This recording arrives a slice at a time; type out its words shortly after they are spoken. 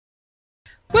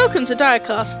Welcome to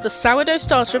Direcast, the Sourdough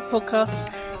Starter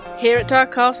podcast. Here at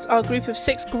Direcast, our group of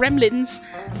 6 gremlins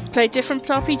play different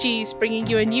RPGs, bringing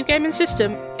you a new game and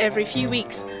system every few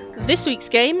weeks. This week's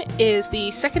game is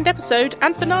the second episode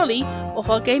and finale of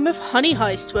our game of Honey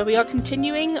Heist, where we are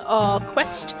continuing our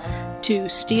quest to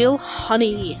steal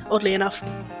honey, oddly enough.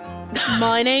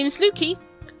 My name's Lukey,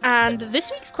 and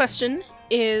this week's question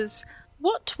is,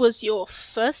 what was your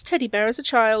first teddy bear as a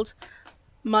child?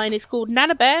 Mine is called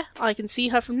Nana Bear. I can see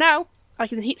her from now. I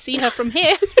can see her from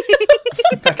here.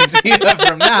 I can see her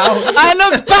from now. I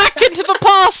looked back into the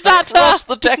past at her. Across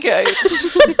the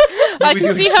decades. I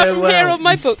can see her from here on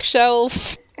my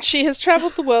bookshelf. She has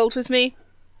travelled the world with me,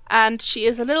 and she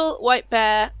is a little white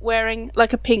bear wearing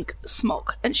like a pink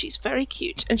smock, and she's very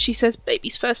cute, and she says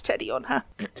baby's first teddy on her.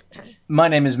 My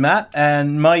name is Matt,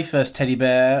 and my first teddy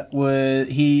bear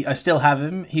I still have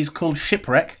him. He's called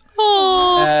Shipwreck.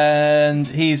 Aww. And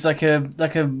he's like a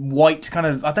white kind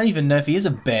of, I don't even know if he is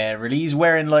a bear really. He's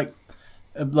wearing like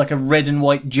a red and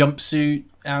white jumpsuit,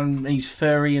 and he's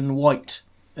furry and white,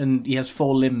 and he has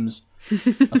 4 limbs.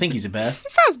 I think he's a bear.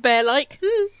 It sounds bear-like.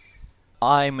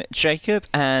 I'm Jacob,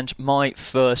 and my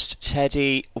first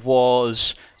teddy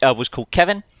was called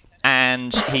Kevin,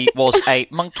 and he was a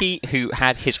monkey who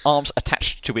had his arms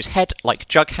attached to his head like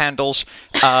jug handles.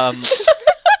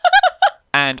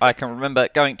 And I can remember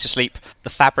going to sleep, the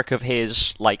fabric of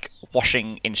his,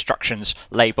 washing instructions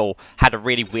label had a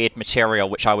really weird material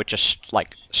which I would just,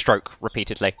 stroke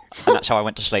repeatedly. And that's how I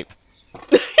went to sleep.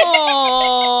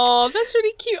 Oh, that's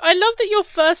really cute. I love that your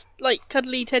first,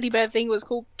 cuddly teddy bear thing was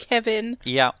called Kevin.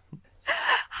 Yeah.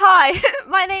 Hi,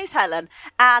 my name's Helen,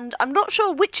 and I'm not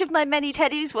sure which of my many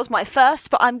teddies was my first,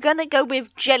 but I'm gonna go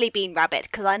with Jellybean Rabbit,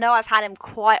 because I know I've had him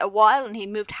quite a while, and he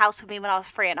moved house with me when I was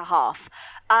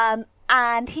 3.5.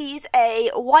 And he's a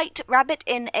white rabbit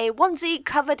in a onesie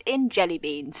covered in jelly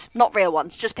beans. Not real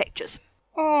ones, just pictures.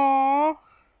 Aww.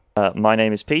 My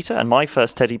name is Peter, and my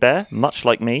first teddy bear, much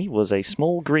like me, was a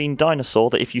small green dinosaur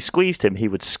that if you squeezed him, he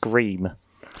would scream.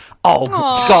 Oh,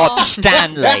 God,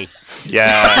 Stanley!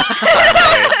 Yeah.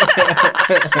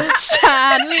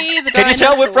 Stanley the dinosaur. Can you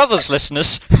tell we're brothers,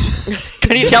 listeners?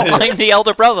 Can you tell I'm the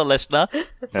elder brother listener?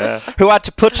 Yeah. Who had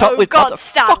to put up with God,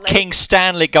 Stanley. fucking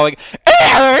Stanley going...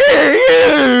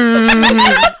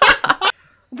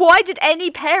 Why did any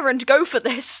parent go for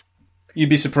this? You'd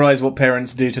be surprised what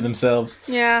parents do to themselves.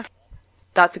 Yeah.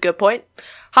 That's a good point.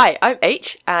 Hi, I'm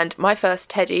H, and my first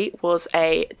teddy was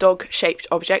a dog-shaped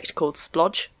object called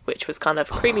Splodge, which was kind of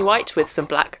creamy white with some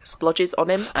black splodges on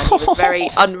him, and he was very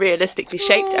unrealistically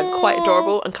shaped and quite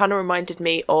adorable, and kind of reminded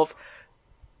me of...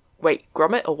 Wait,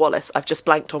 Gromit or Wallace? I've just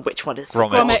blanked on which one is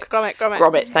Gromit. Gromit.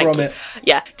 Gromit, thank you.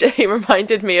 Yeah, he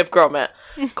reminded me of Gromit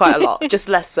quite a lot, just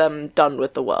less done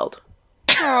with the world.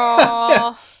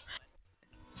 Aww.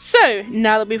 So,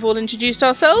 now that we've all introduced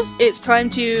ourselves, it's time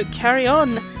to carry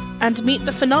on and meet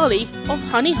the finale of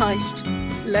Honey Heist.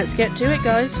 Let's get to it,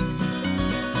 guys.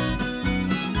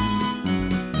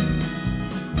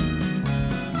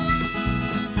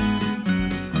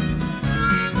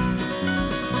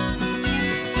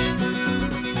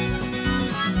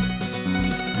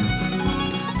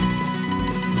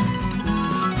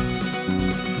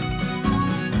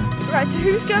 Right, so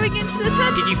who's going into the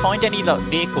tent? Did you find any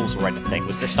vehicles or anything?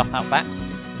 Was there stuff out back?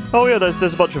 Oh yeah,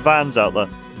 there's a bunch of vans out there.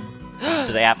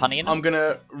 Do they have honey in them? I'm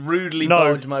gonna rudely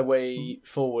barge my way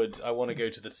forward. I want to go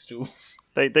to the stools.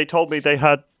 They told me they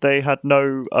had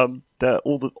no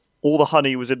all the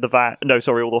honey was in the van. No,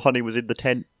 sorry, all the honey was in the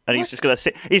tent, and he's just gonna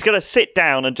sit. He's gonna sit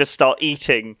down and just start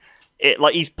eating it.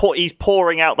 Like he's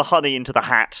pouring out the honey into the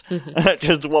hat,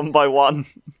 just one by one.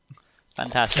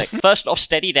 Fantastic. First off,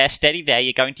 steady there.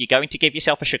 You're going to give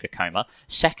yourself a sugar coma.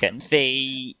 Second,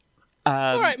 the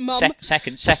Alright, Mum.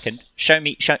 Second. Show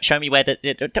me where don't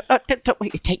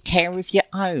you take care of your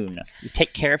own. You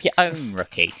take care of your own,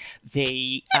 rookie.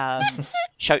 The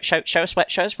show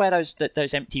us where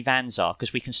those empty vans are,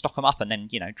 because we can stock them up and then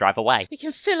drive away. We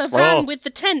can fill a van with the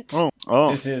tent.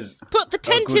 Oh. This is Put the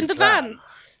tent in the plan. van.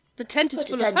 The tent is Put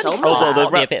full the of tent honey. on. Oh,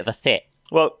 That'll be a bit of a fit.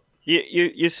 Well,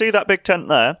 you see that big tent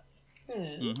there?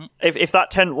 Mm-hmm. If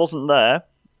that tent wasn't there,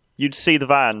 you'd see the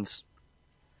vans.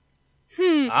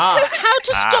 How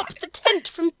to stop the tent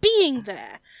from being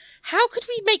there? How could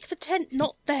we make the tent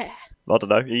not there? I don't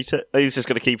know. Eat it. He's just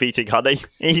going to keep eating honey.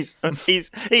 He's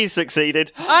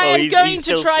succeeded. I am he's going to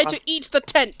still- try to eat the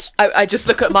tent. I just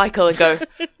look at Michael and go,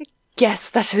 yes,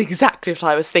 that is exactly what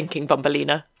I was thinking,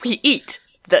 Bumbleina. We eat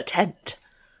the tent.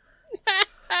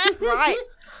 Right.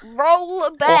 Roll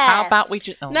a bear. Or how about we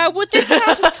just... Now, would this count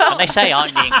as And carnage? they say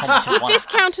I'm the incompetent Would one. this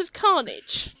count as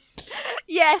carnage?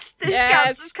 Yes, this Yes.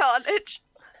 counts as carnage.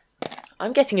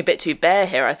 I'm getting a bit too bare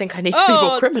here. I think I need to be Oh.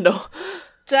 more criminal.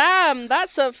 Damn,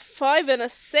 that's a 5 and a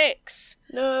 6.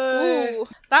 No. Ooh,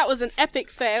 that was an epic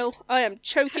fail. I am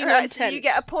choking on Right, so tent. you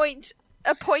get a point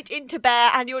into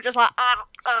bear, and you're just like,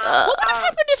 What would have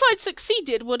happened if I'd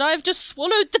succeeded? Would I have just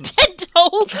swallowed the tent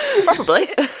hole? Probably.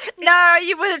 No,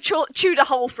 you would have chewed a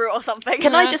hole through it or something.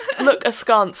 Can I just look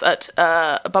askance at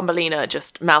Bumbleina,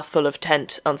 just mouthful of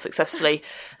tent unsuccessfully,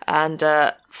 and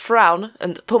frown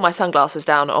and pull my sunglasses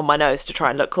down on my nose to try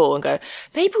and look cool and go,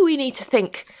 maybe we need to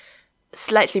think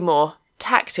slightly more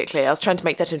tactically. I was trying to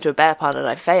make that into a bear pun and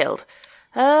I failed.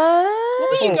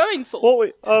 What were you going for? What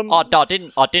we,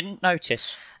 I didn't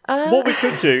notice. what we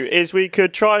could do is we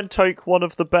could try and take one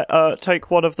of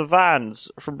the vans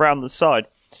from round the side.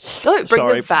 Bring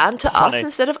Sorry, the van to honey. us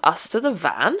instead of us to the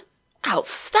van?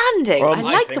 Outstanding! I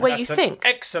like the way you think.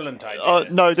 Excellent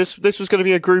idea. No, this was going to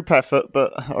be a group effort,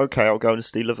 but okay, I'll go and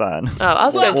steal a van. Oh, I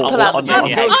was going to Well, pull out the well,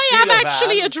 tent well, pegs. I am steal a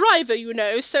actually van. a driver, you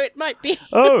know, so it might be.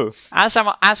 Oh, As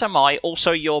am I.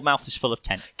 Also, your mouth is full of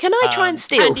tent. Can I try and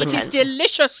steal And the it is tent?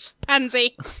 delicious,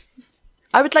 Pansy.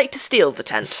 I would like to steal the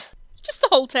tent. Just the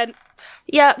whole tent.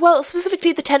 Yeah, well,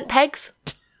 specifically the tent pegs.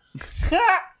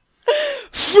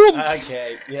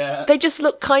 Okay, yeah. They just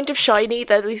look kind of shiny.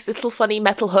 They're these little funny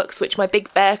metal hooks which my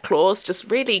big bear claws just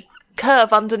really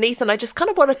curve underneath, and I just kind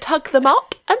of want to tug them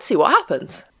up and see what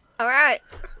happens. All right,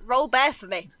 roll bear for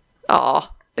me.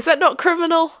 Aw, is that not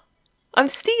criminal? I'm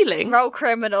stealing. Roll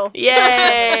criminal.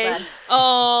 Yay!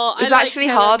 Oh, I It's like actually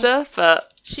Helen. harder,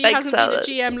 but She hasn't been a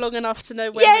excellent. GM long enough to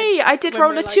know when. Yay! I did when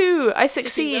roll we're, a like, 2. I dipping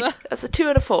succeed. with her. That's a 2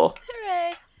 and a 4.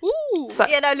 Hooray. Ooh. So,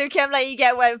 Yeah, no, Luke, I'm letting you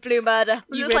get away with blue murder. I'm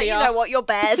You just really you are. know what, you're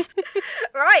bears.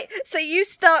 Right, so you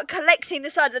start collecting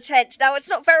the side of the tent. Now, it's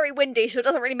not very windy, so it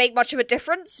doesn't really make much of a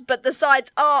difference, but the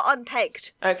sides are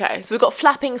unpegged. okay, so we've got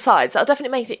flapping sides. That'll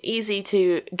definitely make it easy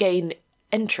to gain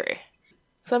entry.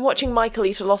 So I'm watching Michael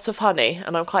eat a lot of honey,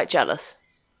 and I'm quite jealous.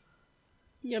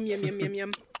 Yum yum yum yum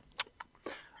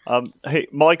yum. hey,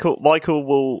 Michael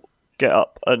will get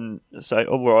up and say,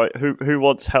 "All right, who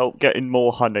wants help getting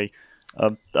more honey?"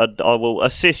 And I will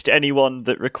assist anyone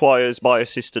that requires my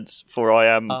assistance. For I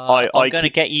am I'm going to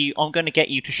keep- get you. I'm going to get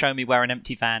you to show me where an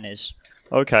empty van is.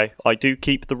 Okay, I do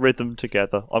keep the rhythm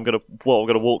together. I'm gonna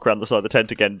walk around the side of the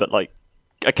tent again, but like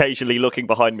occasionally looking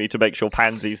behind me to make sure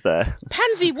Pansy's there.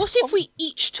 Pansy, what if we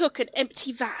each took an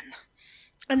empty van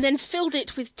and then filled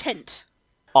it with tent?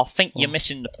 I think you're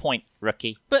missing the point,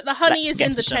 rookie. But the honey Let's is get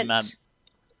in the some, tent.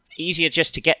 Easier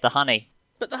just to get the honey.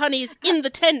 But the honey is in the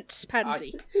tent,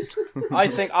 Pansy. I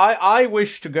think I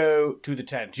wish to go to the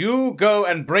tent. You go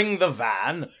and bring the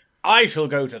van. I shall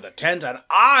go to the tent and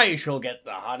I shall get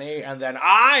the honey, and then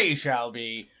I shall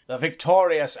be the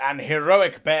victorious and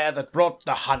heroic bear that brought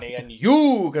the honey, and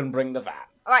you can bring the van.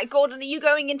 All right, Gordon, are you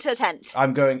going into a tent?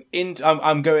 I'm going into.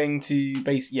 I'm going to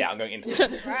base. Yeah, I'm going into. The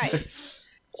tent. Right.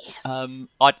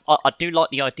 I do like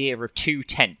the idea of 2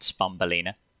 tents,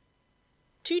 Bumbleina.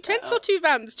 2 tents or 2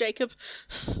 vans, Jacob?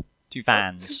 2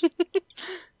 vans.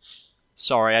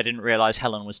 Sorry, I didn't realise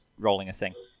Helen was rolling a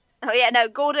thing. Oh yeah, no,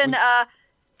 Gordon.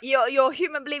 Your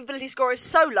human believability score is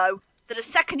so low that the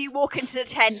second you walk into the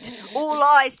tent, all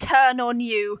eyes turn on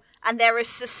you, and there is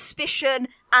suspicion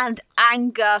and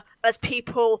anger as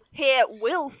people here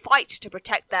will fight to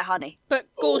protect their honey. But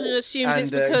Gordon assumes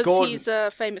it's And, because Gordon- he's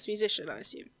a famous musician, I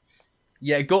assume.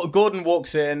 Yeah, Gordon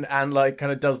walks in and like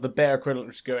kind of does the bear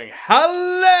equivalent, just going,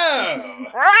 "Hello!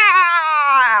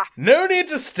 Rah! No need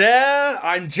to stare.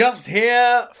 I'm just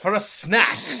here for a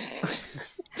snack.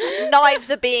 Knives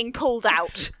are being pulled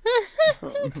out.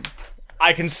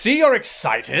 I can see you're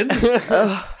excited.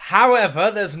 However,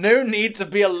 there's no need to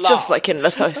be alarmed." Just like in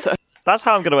Lithosa. That's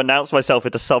how I'm going to announce myself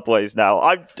into Subways now.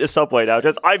 I'm a Subway now.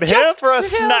 I'm here for a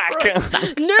snack.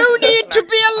 No need to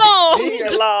be alarmed!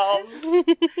 Alarm.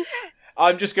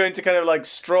 I'm just going to kind of like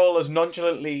stroll as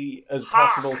nonchalantly as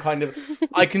possible, kind of.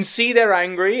 I can see they're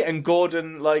angry, and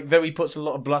Gordon, like, though he puts a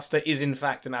lot of bluster, is in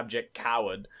fact an abject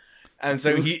coward. And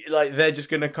so they're just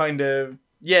going to kind of,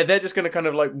 they're just going to kind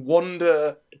of like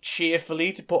wander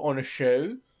cheerfully to put on a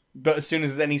show. But as soon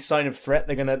as there's any sign of threat,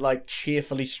 they're going to like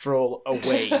cheerfully stroll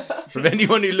away from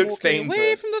anyone who looks Walking away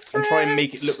dangerous from the and try and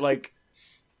make it threats. look like,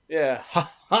 ha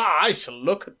ha! I shall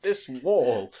look at this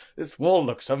wall. This wall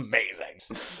looks amazing.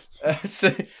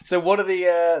 So what are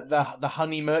the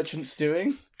honey merchants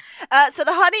doing? So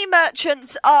the honey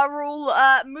merchants are all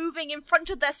moving in front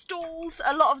of their stalls.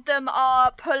 A lot of them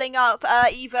are pulling up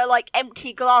either like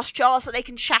empty glass jars that they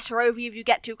can shatter over you if you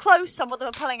get too close. Some of them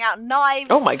are pulling out knives.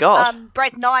 Oh my God.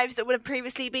 Bread knives that would have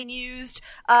previously been used.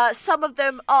 Some of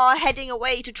them are heading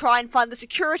away to try and find the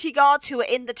security guards who are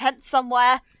in the tent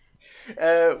somewhere.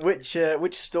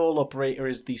 Which stall operator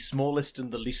is the smallest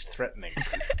and the least threatening?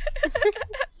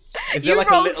 Is You there like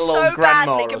a rolled little so old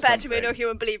grandma badly or compared to me in something? your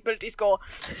human believability score.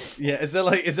 Yeah, is there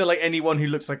like anyone who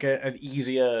looks like an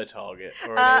easier target,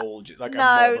 or are they all like a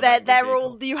mob No, of they're angry people?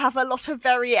 all. You have a lot of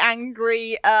very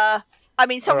angry. I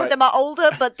mean, some of Alright. them are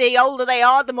older, but the older they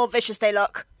are, the more vicious they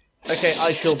look. Okay,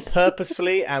 I shall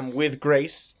purposefully and with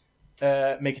grace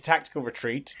make a tactical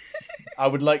retreat. I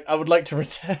would like to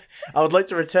return. I would like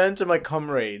to return to my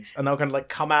comrades, and I'll kind of like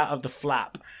come out of the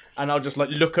flap, and I'll just like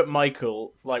look at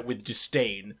Michael like with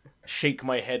disdain, shake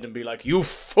my head, and be like, "You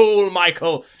fool,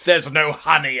 Michael! There's no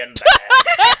honey in there."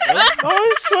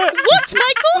 I swear. What,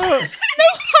 Michael? No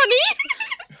honey?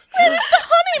 Where is the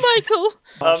honey, Michael?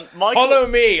 Michael, Follow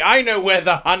me. I know where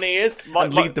the honey is,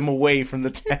 and Mi- lead them away from the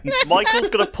tent. Michael's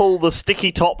gonna pull the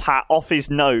sticky top hat off his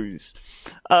nose,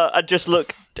 and just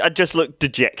look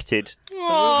dejected.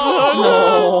 Oh.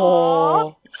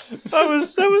 That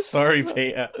was. Sorry,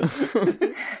 Peter.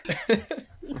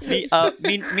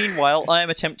 Meanwhile, I am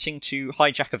attempting to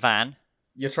hijack a van.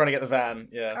 You're trying to get the van.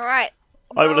 Yeah. All right.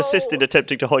 I will assist in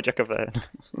attempting to hijack a van.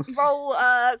 Roll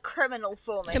criminal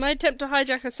for me. Can I attempt to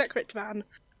hijack a secret van?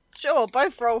 Sure,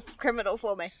 both roll criminal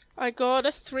for me. I got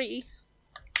a 3.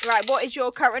 Right, what is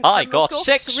your current I criminal got score?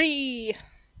 6. 3.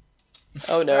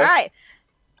 Oh no. Right.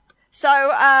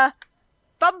 So,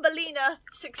 Bumbelina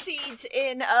succeeds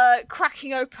in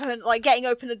getting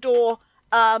open a door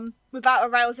without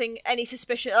arousing any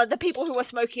suspicion. The people who were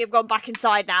smoking have gone back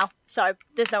inside now, so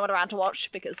there's no one around to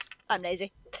watch because I'm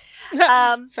lazy.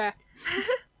 Fair.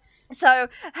 So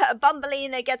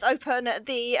Bumbelina gets open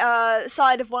the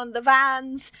side of one of the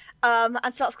vans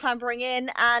and starts clambering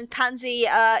in. And Pansy,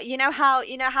 you know how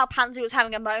Pansy was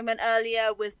having a moment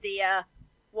earlier with the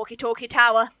walkie-talkie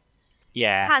tower.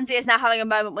 Yeah, Pansy is now having a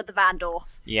moment with the van door.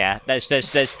 yeah. There's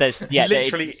yeah.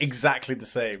 Literally exactly the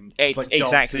same. It's Just,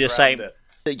 exactly the dances same. around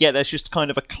it. Yeah, there's just kind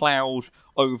of a cloud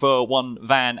over one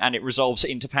van, and it resolves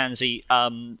into Pansy.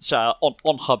 So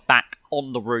on her back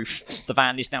on the roof. The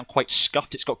van is now quite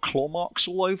scuffed. It's got claw marks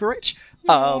all over it.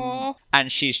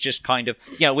 And she's just kind of,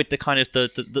 with the kind of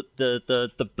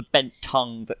the bent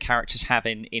tongue that characters have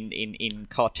in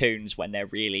cartoons when they're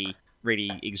really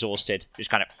exhausted, just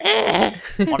kind of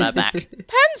on her back.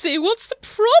 Pansy, what's the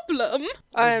problem?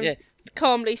 I'm Yeah.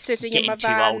 calmly sitting in Getting my too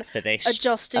van, old for this.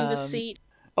 adjusting the seat.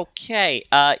 Okay,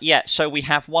 so we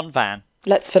have one van.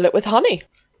 Let's fill it with honey.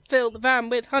 Fill the van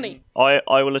with honey. I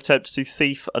will attempt to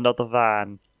thief another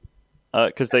van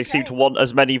because they seem to want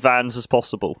as many vans as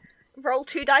possible. Roll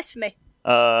 2 dice for me.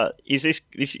 This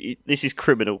is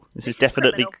criminal. This is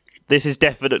criminal.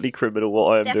 definitely criminal.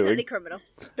 What I am Definitely doing. criminal.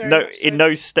 Very No, much so. in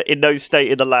no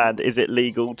state in the land is it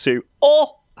legal to.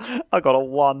 Oh, I got a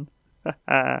 1.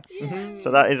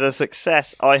 So that is a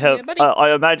success. I have. Yeah,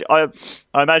 buddy.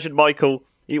 I imagine Michael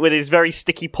with his very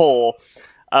sticky paw.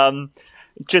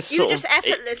 Just You sort just of,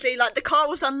 effortlessly, like, the car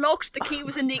was unlocked, the key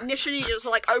was in the ignition, you just,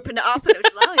 like, opened it up, and it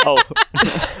was like, oh,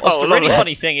 yeah. The really lovely.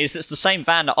 funny thing is, it's the same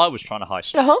van that I was trying to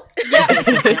heist. Uh-huh.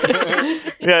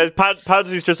 Yeah,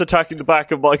 Pansy's just attacking the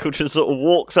back, and Michael just sort of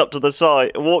walks up to the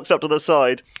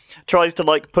side, tries to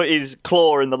like put his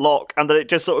claw in the lock, and then it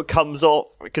just sort of comes off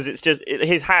because it's just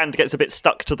his hand gets a bit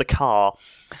stuck to the car,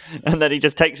 and then he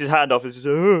just takes his hand off and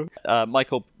says,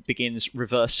 Michael begins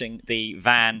reversing the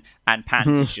van, and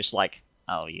Pansy's just like,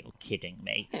 "Oh, you're kidding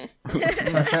me."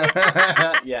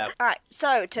 Yeah. Alright,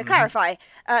 so, to clarify,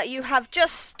 you have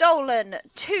just stolen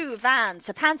 2 vans.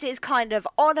 So Pansy is kind of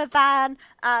on a van,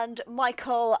 and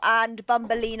Michael and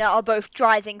Bumbelina are both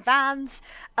driving vans.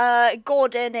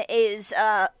 Gordon is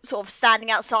sort of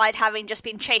standing outside, having just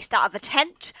been chased out of a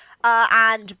tent.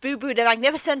 And Boo Boo the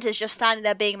Magnificent is just standing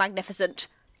there being magnificent.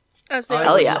 As they Hell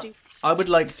always yeah. do. I would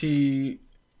like to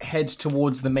head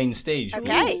towards the main stage.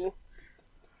 Okay. Ooh.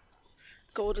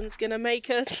 Gordon's gonna make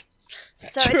a... So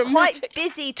it's quite Dramatic.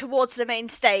 busy towards the main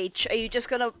stage. Are you just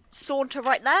going to saunter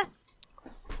right there?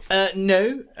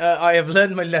 No, I have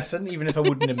learned my lesson, even if I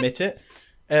wouldn't admit it.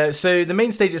 So the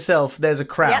main stage itself, there's a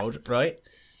crowd, right?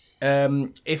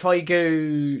 If I go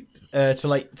to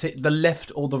the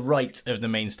left or the right of the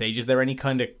main stage, is there any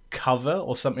kind of cover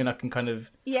or something I can kind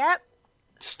of Yep.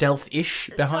 stealth-ish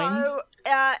behind? So,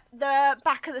 the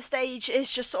back of the stage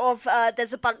is just sort of,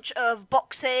 there's a bunch of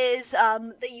boxes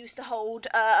that used to hold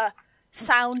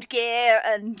sound gear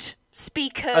and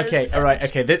speakers. Okay, all right,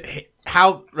 okay.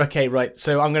 Right.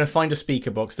 So I'm going to find a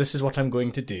speaker box. This is what I'm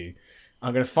going to do.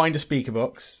 I'm going to find a speaker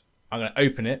box. I'm going to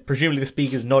open it. Presumably the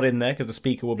speaker's not in there because the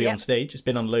speaker will be on stage. It's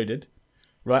been unloaded.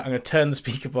 Right, I'm going to turn the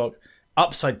speaker box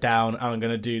upside down and I'm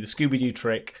going to do the Scooby-Doo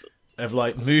trick of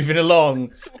like moving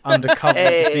along under cover of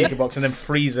the speaker box and then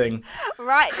freezing.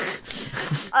 Right.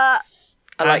 I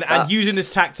like that. And using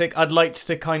this tactic, I'd like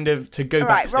to kind of to go Right,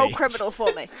 backstage. roll criminal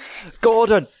for me.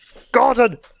 Gordon!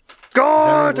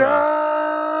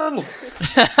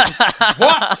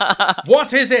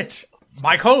 What is it,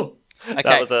 Michael? Okay.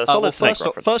 That was a solid Snake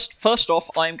reference. first off,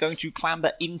 I'm going to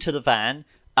clamber into the van.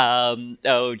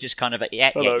 Just kind of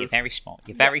Hello. you're very smart.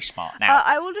 You're very smart now.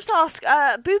 I will just ask,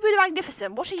 Boo Boo the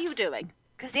Magnificent, what are you doing?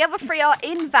 Because the other three are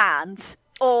in vans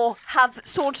or have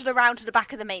sauntered around to the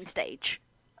back of the main stage.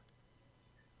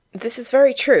 This is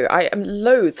very true. I am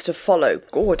loath to follow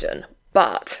Gordon,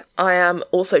 but I am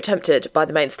also tempted by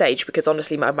the main stage because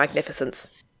honestly, my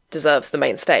magnificence deserves the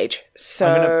main stage. So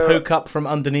I'm going to poke up from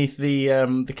underneath the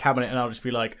cabinet and I'll just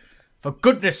be like, for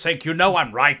goodness sake, you know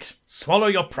I'm right. Swallow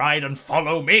your pride and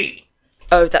follow me.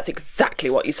 Oh, that's exactly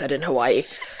what you said in Hawaii.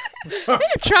 They've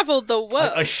travelled the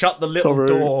world. I shut the little Sorry.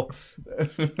 door.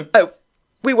 Oh,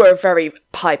 we were a very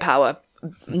high power,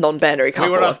 non-binary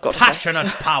couple, We were a I've got to say. passionate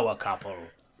power couple.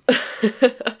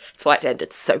 That's why it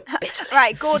ended so bitter.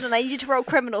 Right, Gordon, I need you to roll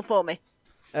criminal for me.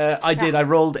 I did. I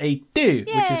rolled a 2,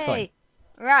 which is Yay. fine.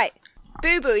 Right.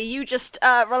 Boo Boo, are you just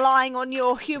relying on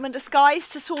your human disguise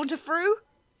to saunter through?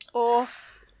 Or...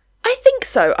 I think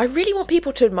so. I really want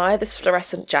people to admire this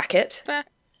fluorescent jacket. Fair.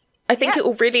 I think Yeah. it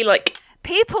will really, like...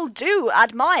 People do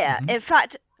admire. In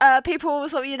fact, people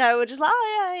sort of, are just like,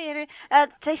 oh yeah.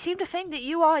 They seem to think that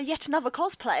you are yet another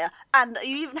cosplayer. And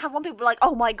you even have one people like,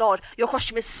 oh my god, your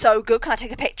costume is so good, can I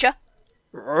take a picture?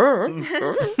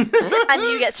 And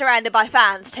you get surrounded by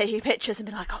fans taking pictures and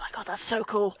be like, oh my god, that's so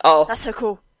cool. Oh. That's so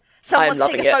cool. Someone's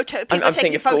loving taking a it. photo. People I'm are seeing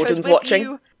taking if photos Gordon's with watching.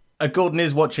 you. Gordon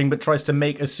is watching, but tries to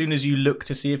make, as soon as you look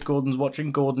to see if Gordon's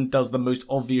watching, Gordon does the most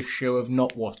obvious show of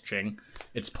not watching.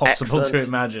 It's possible to Excellent.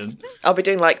 imagine. I'll be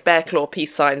doing, like, bear claw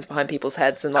peace signs behind people's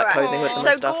heads and, like, Alright. posing with them So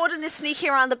and stuff. Gordon is sneaking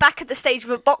around the back of the stage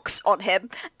with a box on him,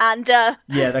 and Yeah,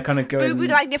 they're kind of going... Boo Boo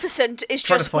the Magnificent is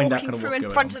Trying to just find out walking kind of through what's in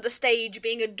going front on. of the stage,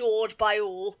 being adored by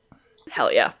all.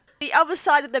 Hell yeah. The other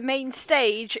side of the main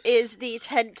stage is the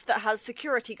tent that has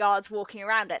security guards walking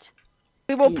around it.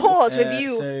 We will pause with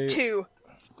you so- two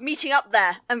meeting up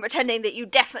there and pretending that you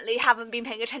definitely haven't been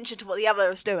paying attention to what the other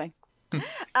is doing.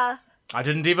 I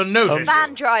didn't even notice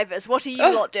Van you. drivers, what are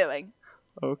you lot doing?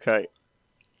 Okay,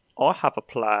 I have a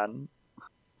plan.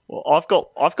 Well,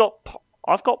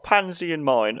 I've got Pansy in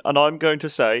mind, and I'm going to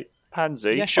say,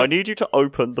 Pansy, Yeah, sure. I need you to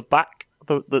open the back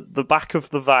of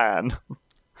the van.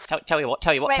 Tell you what.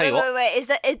 Wait. Is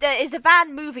the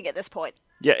van moving at this point?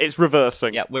 Yeah, it's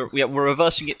reversing. Yeah, we're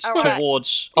reversing it Alright.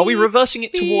 towards. Are we reversing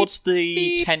it Beep, towards the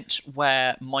beep. tent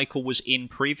where Michael was in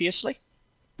previously?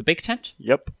 The big tent.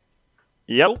 Yep.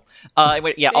 Wait,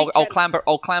 yeah, I'll Big tent.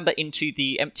 clamber into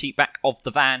the empty back of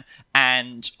the van,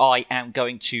 and I am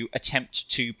going to attempt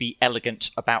to be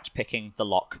elegant about picking the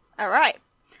lock. Alright.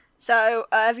 So,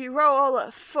 if you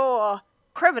roll for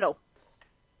criminal.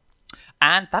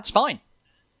 And that's fine.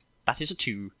 That is a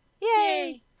 2.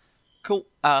 Yay! Cool.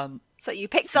 So you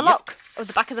pick the lock of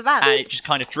the back of the van. And it just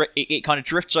kind of it kind of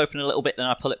drifts open a little bit, then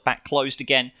I pull it back closed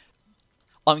again.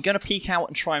 I'm going to peek out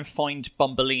and try and find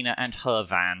Bumbelina and her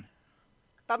van.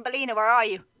 Bumbelina, where are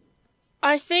you?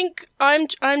 I think I'm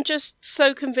just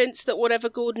so convinced that whatever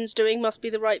Gordon's doing must be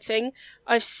the right thing.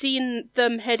 I've seen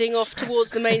them heading off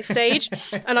towards the main stage,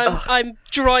 and I'm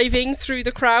driving through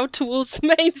the crowd towards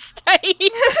the main stage.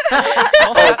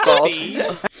 Oh,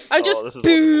 God. I'm just this is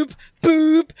boob,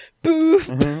 boob, boob.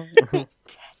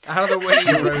 Out of the way,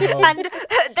 you roadhog. And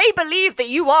they believe that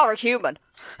you are a human.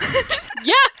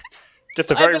 Yeah, Just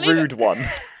a I very believe rude one.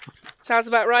 sounds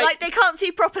about right. Like, they can't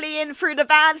see properly in through the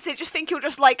vans. They just think you're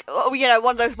just like, one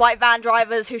of those white van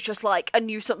drivers who's just like a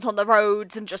nuisance on the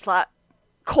roads and just like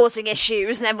causing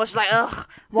issues. And everyone's just like, ugh,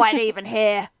 why are they even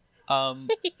here?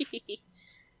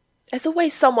 There's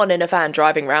always someone in a van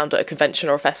driving around at a convention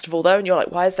or a festival, though, and you're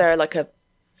like, why is there, like, a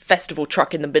festival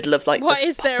truck in the middle of, like, Why the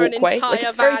is there an walkway? entire Like,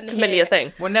 it's a very van familiar here?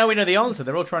 thing. Well, now we know the answer.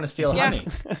 They're all trying to steal Yeah. honey.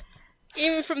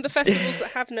 Even from the festivals that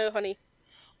have no honey.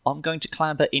 I'm going to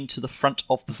clamber into the front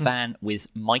of the van with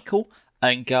Michael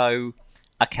and go,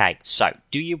 okay, so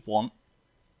do you want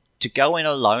to go in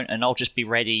alone and I'll just be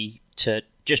ready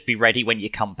when you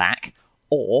come back?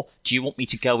 Or do you want me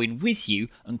to go in with you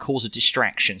and cause a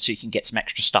distraction so you can get some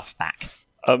extra stuff back?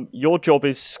 Your job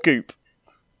is scoop.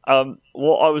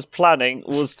 What I was planning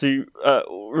was to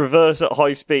reverse at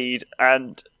high speed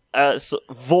and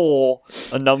vor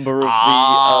a number of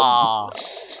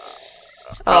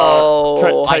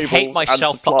Oh, I hate tables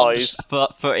myself and supplies.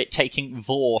 for it taking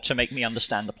vor to make me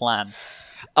understand the plan.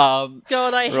 God,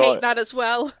 I hate Right. that as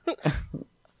well.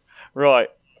 Right.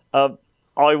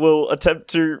 I will attempt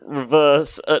to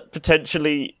reverse at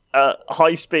potentially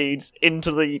high speeds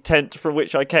into the tent from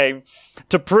which I came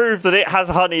to prove that it has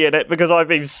honey in it because I've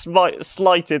been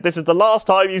slighted. This is the last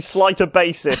time you slight a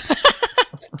bassist.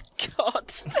 God,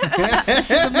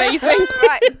 this is amazing.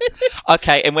 Right.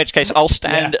 Okay, in which case I'll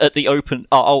stand at the open.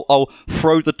 I'll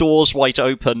throw the doors wide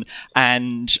open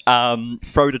and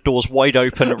throw the doors wide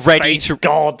open, ready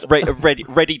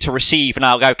to receive. And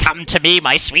I'll go, "Come to me,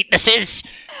 my sweetnesses."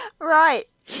 Right.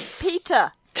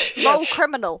 Peter, roll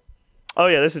criminal. Oh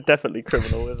yeah, this is definitely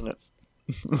criminal, isn't it?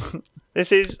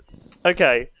 This is...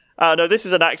 Okay. No, this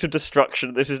is an act of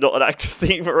destruction. This is not an act of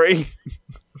thievery.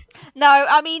 No,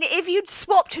 I mean, if you'd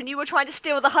swapped and you were trying to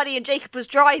steal the honey and Jacob was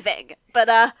driving,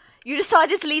 but you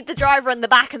decided to leave the driver in the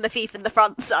back and the thief in the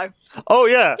front, so... Oh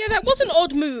yeah. Yeah, that was an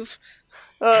odd move.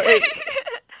 I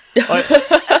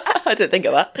didn't think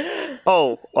of that.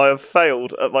 I have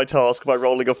failed at my task by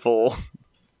rolling a 4.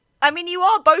 I mean, you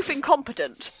are both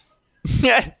incompetent.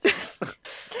 Yes.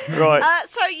 Right.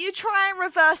 So you try and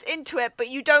reverse into it, but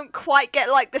you don't quite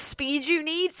get, like, the speed you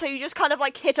need, so you just kind of,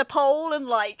 like, hit a pole and,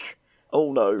 like...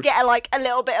 Oh no. Get, like, a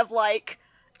little bit of, like...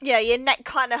 Yeah, your neck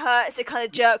kind of hurts, it kind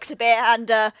of jerks a bit, and,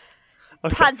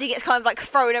 Pansy gets kind of, like,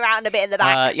 thrown around a bit in the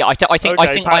back. I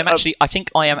think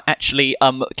I am actually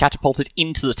catapulted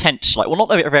into the tent slightly. Well,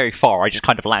 not very far. I just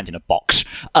kind of land in a box,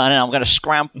 and then I'm going to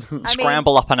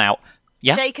scramble up and out.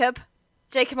 Yeah. Jacob,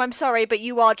 I'm sorry, but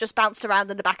you are just bounced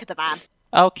around in the back of the van.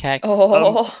 Okay.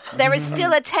 There is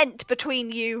still a tent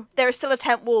between you. There is still a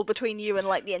tent wall between you and,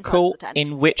 like, the inside Cool. of the tent.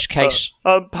 In which case,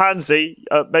 Pansy,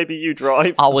 maybe you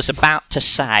drive. I was about to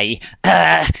say,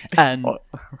 and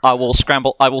I will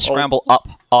scramble up.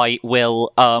 I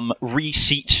will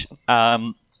reseat.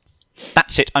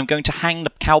 That's it. I'm going to hang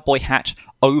the cowboy hat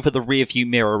over the rearview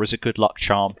mirror as a good luck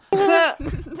charm.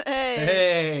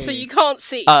 Hey. So you can't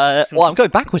see. Well, I'm going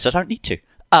backwards. I don't need to.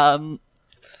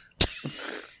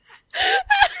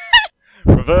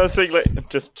 Reversing,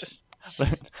 just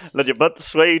let your butt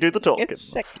sway, do the talking.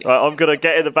 Exactly. Right, I'm gonna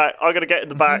get in the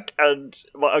back. And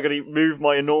I'm gonna move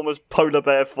my enormous polar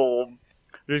bear form.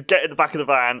 Just get in the back of the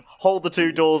van, hold the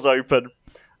 2 doors open,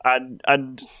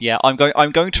 and Yeah, I'm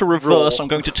going to reverse. Roar. I'm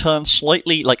going to turn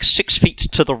slightly, like 6 feet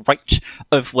to the right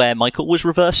of where Michael was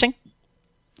reversing,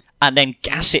 and then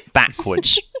gas it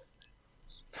backwards.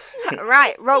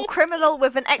 Right, roll criminal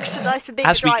with an extra dice for being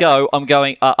As a driver. we go,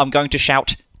 I'm going to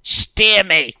shout, "Steer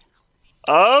me!"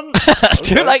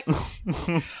 Too late.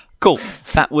 Cool.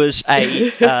 That was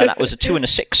a 2 and a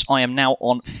 6. I am now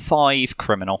on 5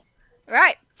 criminal.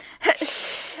 Right.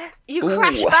 You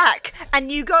crash back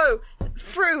and you go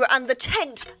through and the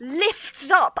tent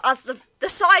lifts up as the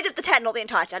side of the tent, not the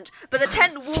entire tent, but the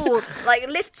tent wall like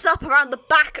lifts up around the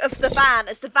back of the van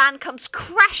as the van comes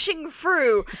crashing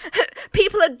through.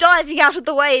 People are diving out of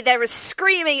the way. There is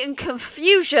screaming and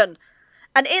confusion.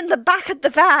 And in the back of the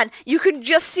van, you can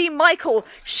just see Michael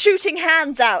shooting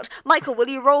hands out. Michael, will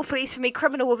you roll for me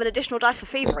criminal with an additional dice for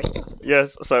thievery?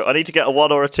 yes. So I need to get a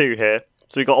 1 or a 2 here.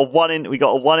 So we got a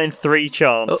 1 in 3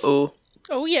 chance. Uh-oh.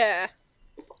 Oh yeah.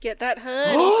 Get that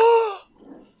honey.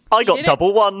 I got did it.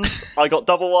 double 1s.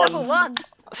 Double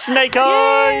ones. Snake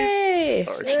eyes. Yay!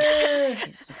 Sorry.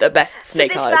 The best So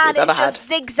snake this eyes van we've ever is had. just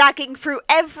zigzagging through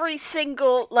every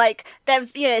single, like,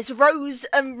 there's rows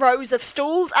and rows of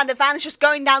stalls, and the van is just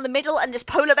going down the middle, and this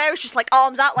polar bear is just, like,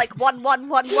 arms out, like, one,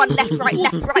 left,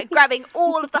 right, grabbing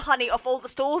all of the honey off all the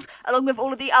stalls, along with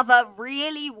all of the other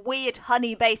really weird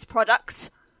honey-based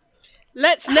products.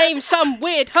 Let's name some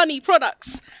weird honey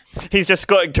products. He's just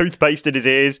got toothpaste in his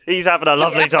ears. He's having a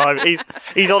lovely time.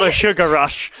 He's on a sugar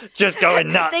rush, just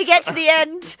going nuts. They get to the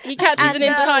end. He catches an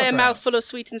And, entire mouthful of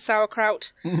sweet and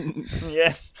sauerkraut.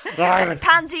 Yes.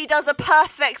 Pansy does a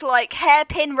perfect, like,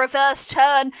 hairpin reverse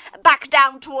turn back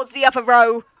down towards the other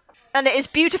row. And it is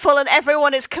beautiful, and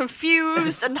everyone is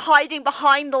confused and hiding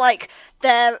behind, like,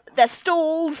 their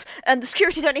stalls, and the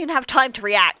security don't even have time to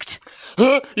react.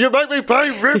 You make me play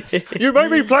riffs. You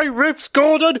make me play riffs,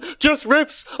 Gordon. Just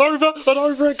riffs over and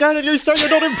over again, and you say you're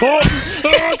not important.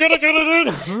 I'm gonna get it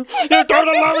in. You don't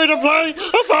allow me to play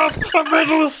above the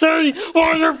middle sea.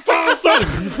 Why, you bastard?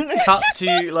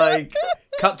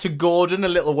 Cut to Gordon a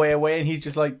little way away, and he's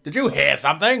just like, "Did you hear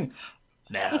something?"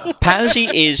 No. Pansy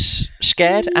is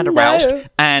scared and aroused,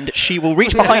 and she will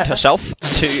reach behind herself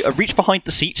to reach behind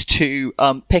the seat to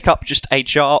pick up just a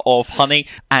jar of honey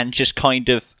and just kind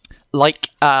of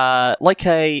like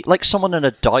someone in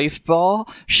a dive bar.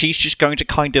 She's just going to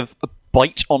kind of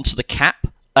bite onto the cap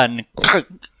and bite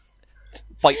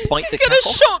He's the gonna cap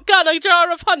off. shotgun a jar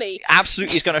of honey.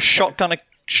 Absolutely, he's going to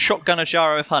shotgun a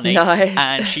jar of honey, Nice.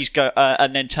 and she's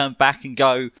and then turn back and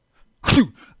go,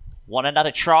 "Want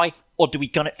another try? or do we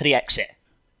gun it for the exit?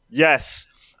 Yes.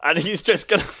 And he's just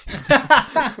gonna.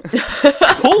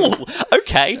 Cool.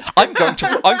 Okay. I'm going.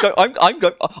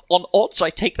 On odds, I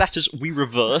take that as we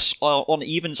reverse. On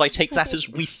evens, I take that as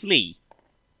we flee.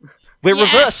 We're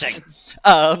reversing.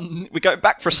 We're going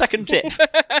back for a second dip.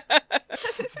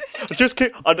 Just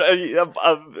keep.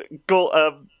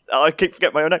 I keep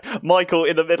forgetting my own name. Michael,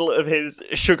 in the middle of his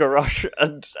sugar rush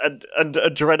and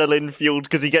adrenaline fueled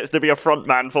because he gets to be a front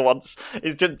man for once,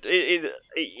 is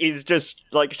just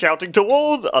like shouting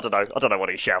toward. I don't know what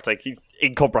he's shouting. He's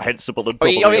incomprehensible and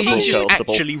probably He's just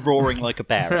broadcastable. actually roaring like a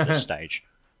bear at this stage.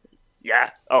 Yeah.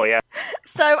 Oh yeah.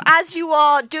 So as you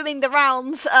are doing the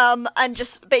rounds, and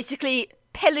just basically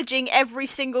pillaging every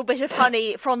single bit of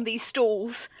honey from these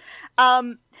stalls,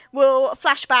 we'll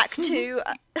flash back to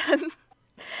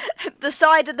the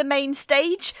side of the main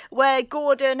stage where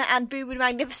Gordon and Boo Boo the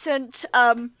Magnificent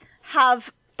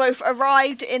have both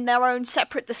arrived in their own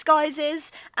separate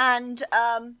disguises, and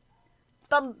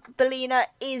Thumbelina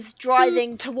is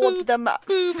driving towards them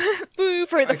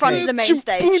through the front of the main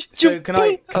stage. So can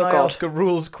I God. ask a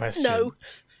rules question? No.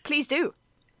 Please do.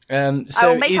 So I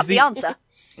will make is up the answer.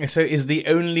 So is the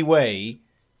only way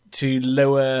to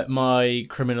lower my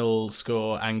criminal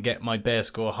score and get my bear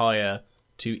score higher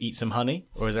to eat some honey,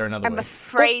 or is there another I'm way?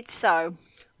 afraid so.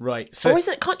 Right. So Or is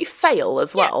it? Can't you fail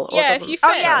as well? Or Yeah, if doesn't- you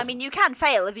fail, Oh yeah, I mean you can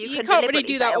fail if you you can can't really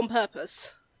deliberately do that fail. on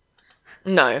purpose.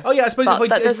 No. oh yeah, I suppose But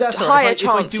if I there's a that's all higher right. If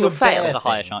I chance do you'll a fail. bear There's a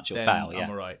higher thing, chance you'll then fail, yeah. I'm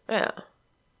alright. Yeah.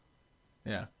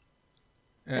 Yeah.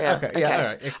 Yeah. Okay.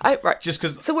 Yeah. All right. Right. Just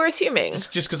because So we're assuming. I'm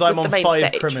with on the main 5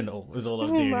 stage. criminal is all I'm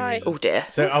doing. right. Oh dear.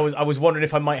 So I was wondering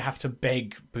if I might have to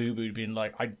beg Boo Boo, being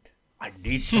like, I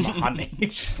need some honey.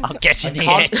 I'll get in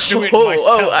Can't here. do it Oh,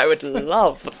 myself. I would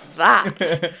love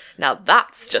that. Now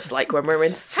that's just like when we're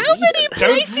in Sweden. How many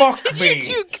places mock did me. you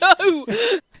two go?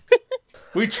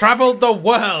 We travelled the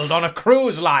world on a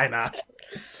cruise liner.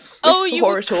 Oh, We you saw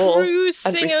were it all, cruise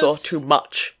and singers. we saw too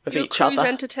much of You're each cruise other.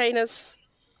 entertainers.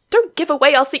 Don't give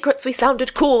away our secrets. We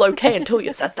sounded cool, okay, until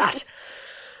you said that.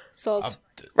 Soz.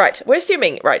 Right, we're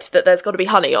assuming, that there's got to be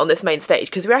honey on this main stage,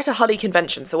 because we're at a honey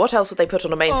convention, so what else would they put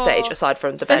on a main stage aside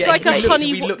from the There's bear like a ladies?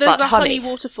 honey. we looked There's at a honey honey.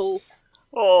 waterfall.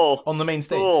 Oh. On the main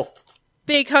stage. Oh.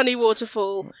 Big honey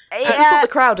waterfall. I just thought the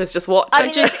crowd is just watching. I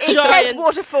mean, just it says giant.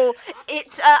 waterfall.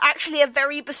 It's actually a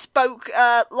very bespoke,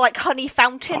 like honey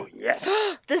fountain Yes.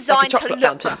 designed Like a to chocolate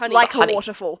look fountain, like but honey. a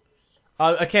waterfall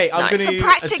Okay, I'm Nice. going for to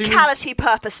practicality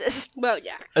purposes. Well,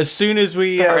 yeah. as soon as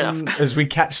we Fair enough. as we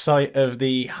catch sight of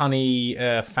the honey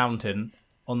fountain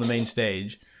on the main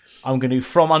stage, I'm going to,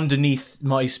 from underneath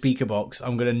my speaker box,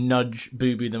 I'm going to nudge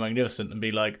Boo Boo the Magnificent and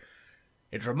be like,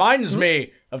 "It reminds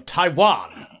me of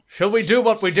Taiwan. Shall we do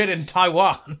what we did in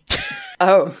Taiwan?"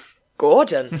 Oh,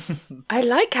 Gordon, I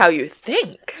like how you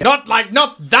think. Not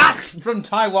that from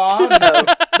Taiwan. No.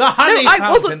 The honey fountain.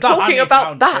 I wasn't the talking honey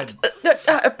about fountain.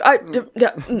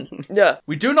 that. Yeah.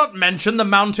 We do not mention the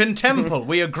mountain temple.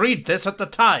 We agreed this at the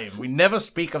time. We never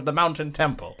speak of the mountain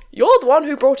temple. You're the one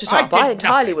who brought it I up. did I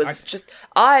entirely nothing.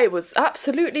 I was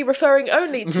absolutely referring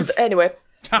only to the, anyway.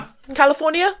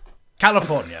 California?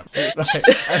 California. I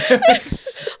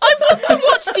want to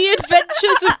watch the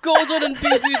adventures of Gordon and Boo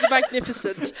Boo the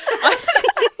Magnificent.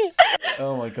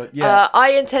 Oh my god, yeah.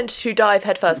 I intend to dive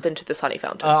headfirst into this honey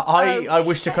fountain. I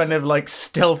wish to kind of like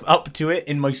stealth up to it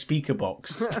in my speaker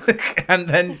box, and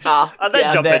then And then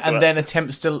Yeah. jump into it. and then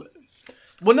attempts to.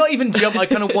 Well, not even jump. I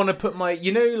kind of want to put my,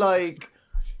 like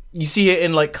you see it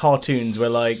in like cartoons where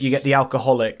like you get the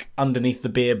alcoholic underneath the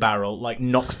beer barrel, like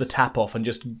knocks the tap off and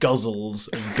just guzzles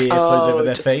as beer flows over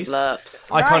their just face. slurps.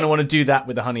 I kind Right. of want to do that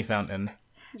with the honey fountain.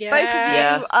 Yes.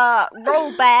 Both of you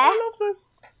roll bear. love this.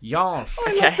 Yarsh.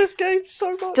 I Okay. love this game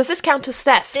so much. Does this count as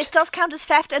theft? This does count as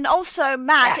theft, and also,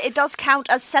 Matt, Yes. it does count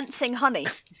as sensing honey.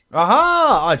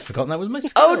 Aha! I'd forgotten that was my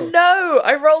skill. Oh no!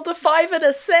 I rolled a 5 and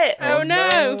a 6. Oh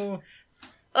no.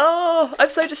 Oh, I'm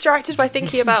so distracted by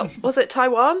thinking about, was it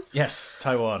Taiwan? Yes,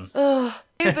 Taiwan. Boo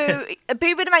Boo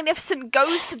the Magnificent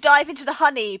goes to dive into the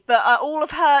honey, but all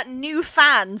of her new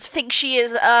fans think she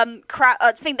is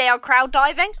think they are crowd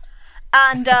diving,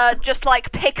 and just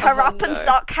like pick her up and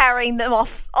start carrying them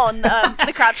off on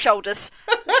the crowd's shoulders.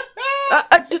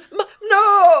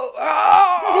 No!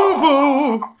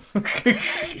 Ah!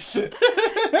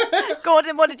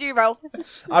 Gordon, what did you roll?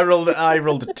 I rolled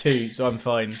a 2, so I'm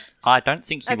fine. I don't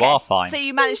think you Okay, are fine, So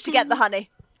you managed to get the honey.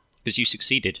 because you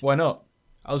succeeded. Why not?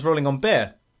 I was rolling on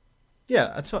bear.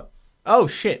 Yeah, that's what. Oh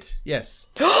shit! Yes.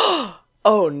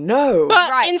 Oh no!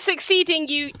 But Right. in succeeding,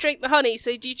 you drink the honey,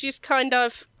 so do you just kind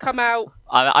of come out?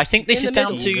 I think this In is the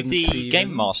down middle. to Even the Stevens.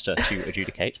 game master to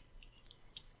adjudicate.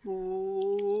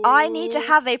 I need to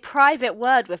have a private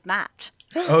word with Matt.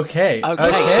 Okay. so- All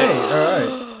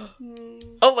right.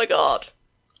 Oh my god.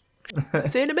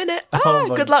 See you in a minute. Oh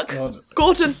my Good luck. God.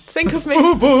 Gordon, think of me.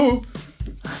 Boo boo.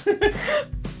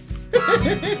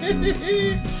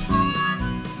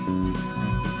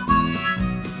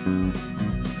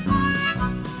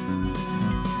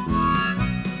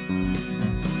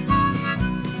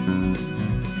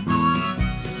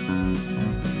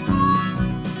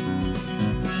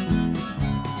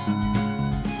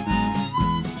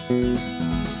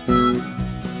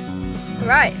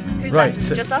 Right. Who's Right, left? Is it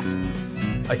so- just us?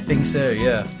 I think so.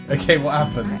 Yeah. Okay. What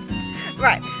happens?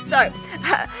 Right, so,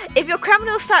 if your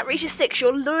criminal stat reaches 6,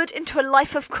 you're lured into a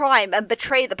life of crime and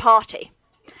betray the party.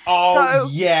 Oh So-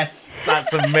 yes,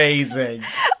 that's amazing.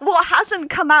 What hasn't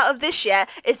come out of this yet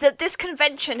is that this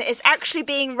convention is actually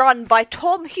being run by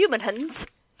Tom Humanhans,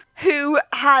 who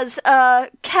has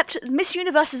kept Miss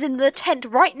Universes in the tent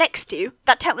right next to you,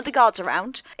 that tent with the guards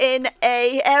around, in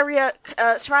a area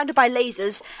surrounded by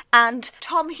lasers, and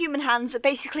Tom Humanhands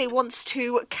basically wants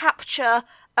to capture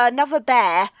another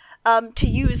bear to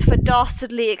use for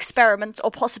dastardly experiments or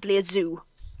possibly a zoo.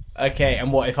 Okay,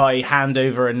 and what if I hand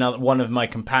over another one of my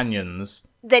companions?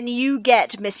 Then you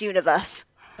get Miss Universe.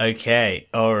 Okay,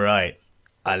 all right.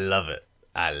 I love it.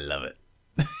 I love it.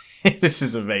 This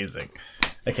is amazing.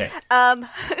 Okay.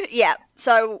 Yeah,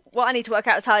 so what I need to work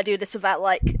out is how I do this without,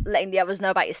 like, letting the others know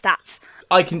about your stats.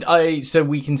 So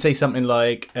we can say something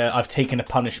like, I've taken a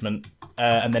punishment,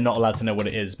 and they're not allowed to know what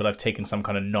it is, but I've taken some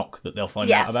kind of knock that they'll find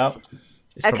Yeah. out about.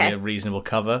 It's probably Okay. a reasonable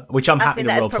cover, which I'm I happy think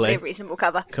to that is probably roleplay. a reasonable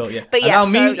cover. Cool, yeah. But yeah, Allow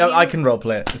so me, I can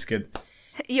roleplay it. It's good.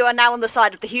 you are now on the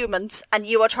side of the humans, and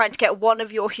you are trying to get one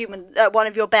of your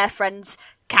bear friends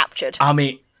captured. I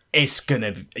mean, it's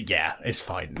gonna be, yeah, it's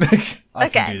fine. I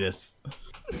Okay. can do this.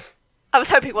 I was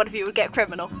hoping one of you would get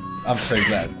criminal. I'm so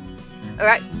glad.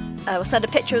 Alright, we'll send a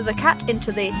picture of the cat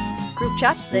into the group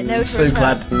chat so they know to So return.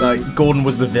 glad. Like, Gordon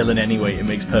was the villain anyway. It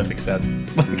makes perfect sense.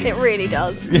 It really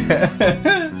does.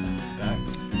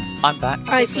 I'm back.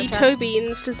 I see toe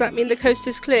beans. Does that mean the coast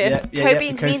is clear? Toe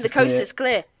beans mean the coast is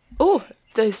clear. Oh,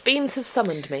 those beans have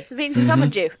summoned me. The beans have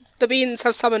summoned you. The beans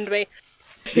have summoned me.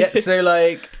 Yeah, so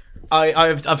like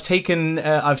I've taken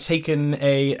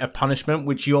a punishment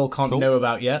which you all can't know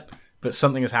about yet, but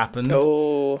something has happened.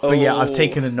 Oh. But yeah, I've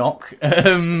taken a knock.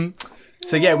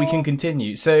 So yeah, we can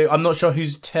continue. So I'm not sure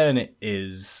whose turn it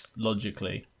is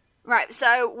logically. Right,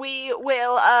 so we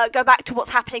will go back to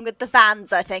what's happening with the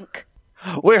vans, I think.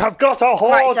 We have got a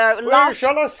horde! Right, so last- We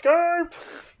shall escape!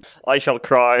 I shall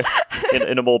cry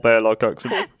in a more bear-like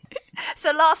accent.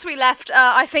 So last we left,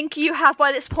 I think you have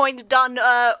by this point done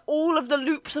all of the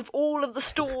loops of all of the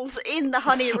stalls in the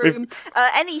honey room.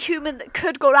 Any human that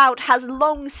could go out has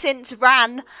long since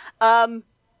ran,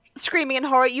 screaming in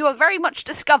horror. You are very much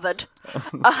discovered.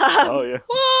 Oh, yeah.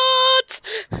 What?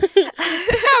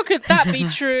 How could that be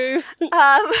true?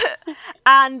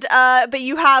 But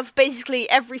you have basically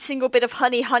every single bit of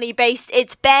honey based.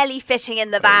 It's barely fitting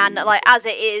in the van, like as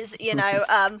it is, you know.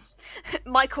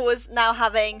 Michael is now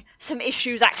having some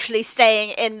issues actually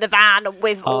staying in the van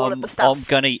with all of the stuff.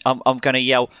 I'm gonna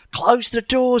yell, close the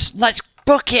doors, let's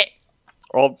book it.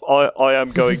 I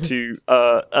am going to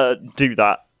do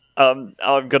that. I'm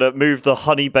going to move the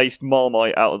honey-based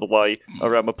Marmite out of the way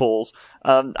around my paws,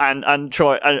 and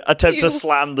try and attempt Ew. to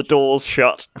slam the doors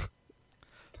shut.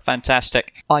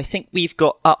 Fantastic. I think we've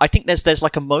got. I think there's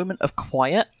like a moment of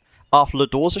quiet after the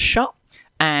doors are shut,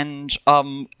 and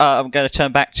I'm going to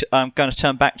turn back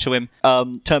to him.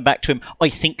 I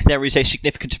think there is a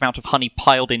significant amount of honey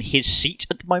piled in his seat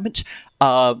at the moment.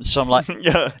 So I'm like,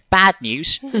 Yeah, bad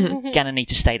news. Gonna need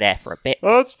to stay there for a bit.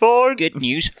 that's fine. Good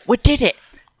news. We did it.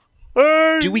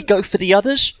 Hey! Do we go for the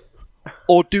others,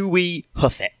 or do we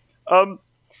hoof it?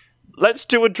 Let's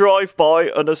do a drive-by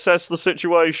and assess the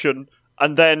situation,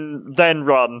 and then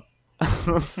run.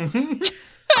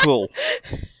 Cool.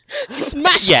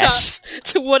 Smash Yes. cut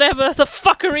to whatever the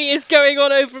fuckery is going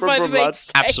on over by the main lads.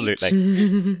 stage.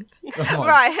 Absolutely. Oh my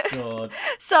Right. God.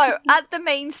 So, at the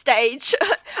main stage,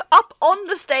 up on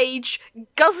the stage,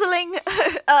 guzzling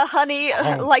honey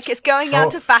like it's going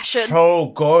out of fashion, So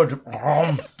good.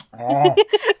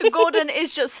 Gordon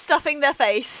is just stuffing their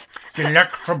face.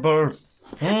 Delectable.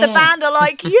 The band are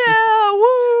like, yeah,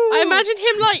 woo! I imagine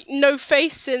him like No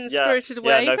Face in Spirited yeah,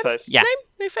 Away. No Is that his Face. Yeah. name?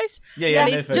 No Face? Yeah, yeah.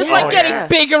 And no he's face. just Oh, like getting yeah.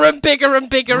 bigger and bigger and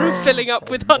bigger and filling up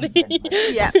with honey.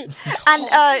 Yeah. And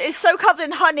it's so covered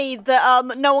in honey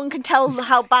that no one can tell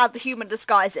how bad the human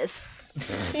disguise is.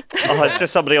 Oh, it's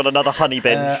just somebody on another honey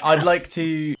binge. I'd like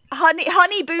to.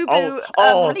 Honey Boo Boo.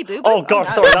 Honey Boo Boo. Oh, God,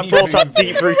 no. sorry, that brought up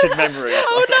deep-rooted memories.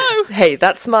 Oh Hey,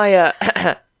 that's my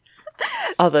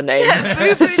other name.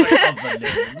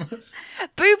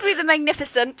 Boo Boo the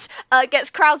Magnificent gets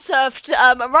crowd surfed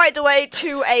right away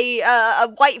to a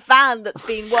white van that's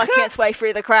been working its way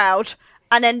through the crowd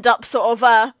and end up sort of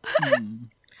right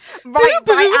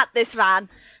at this van.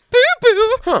 Boo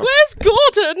Boo, where's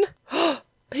Gordon?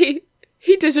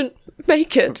 He didn't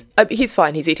make it. He's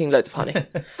fine. He's eating loads of honey.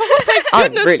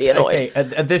 I'm really annoyed. Okay,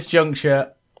 at this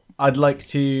juncture, I'd like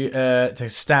to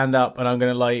stand up, and I'm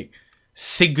going to like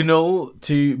signal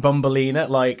to Bumbleina,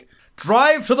 like,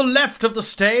 drive to the left of the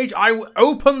stage. I will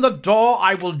open the door.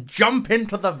 I will jump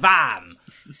into the van.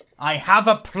 I have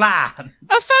a plan.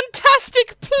 A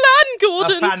fantastic plan,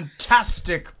 Gordon. A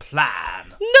fantastic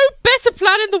plan. No better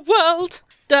plan in the world.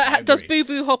 Does agree. Boo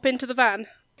Boo hop into the van?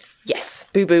 Yes,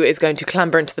 Boo Boo is going to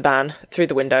clamber into the van through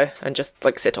the window and just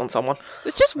like sit on someone.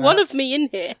 There's just one of me in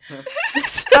here.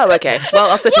 Oh, okay.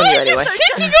 Well, I'll sit on Why you are you anyway.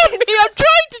 sitting on me? I'm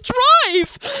trying to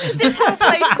drive. This whole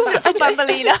place sits on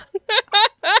Bumbleina.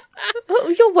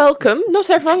 Oh, you're welcome.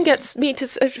 Not everyone gets me to.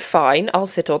 Fine, I'll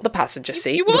sit on the passenger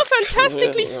seat. You are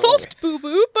fantastically soft, Boo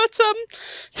Boo, but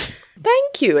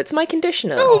Thank you. It's my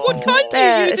conditioner. Oh, what kind do you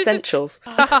They're use? Is it- essentials.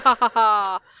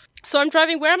 So I'm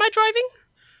driving. Where am I driving?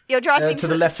 You're driving to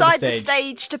the left of the side the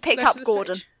stage. stage to pick Left up of the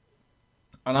Gordon. stage.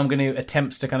 And I'm going to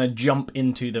attempt to kind of jump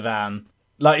into the van.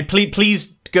 Like, please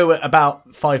go at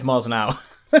about 5 miles an hour.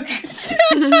 So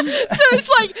it's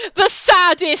like the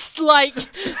saddest, like,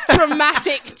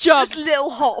 dramatic jump. Just little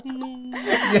hop.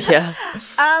 Yeah.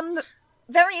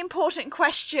 Very important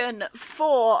question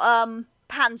for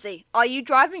Pansy. Are you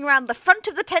driving around the front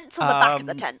of the tents or the back of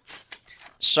the tents?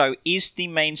 So, is the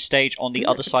main stage on the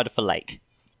other side of the lake?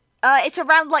 It's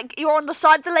around, like, you're on the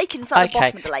side of the lake and it's at the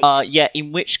bottom of the lake. Yeah.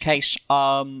 In which case,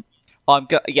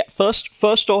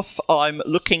 First off, I'm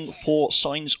looking for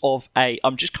signs of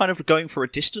I'm just kind of going for a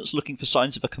distance, looking for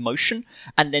signs of a commotion,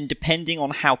 and then depending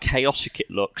on how chaotic it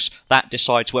looks, that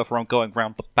decides whether I'm going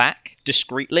round the back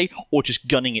discreetly or just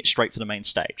gunning it straight for the main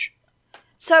stage.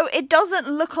 So it doesn't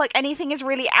look like anything is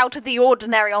really out of the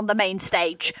ordinary on the main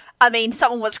stage. I mean,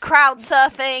 someone was crowd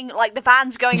surfing, like the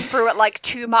van's going through at like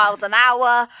 2 miles an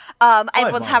hour.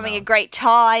 Everyone's miles having an a hour. great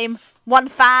time. One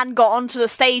fan got onto the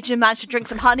stage and managed to drink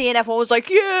some honey, and everyone was like,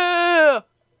 "Yeah!"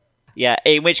 Yeah.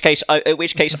 In which case,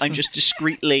 I'm just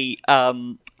discreetly.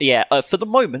 For the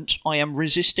moment, I am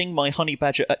resisting my honey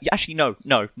badger. Actually, no.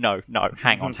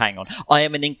 Hang on. I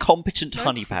am an incompetent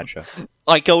honey badger.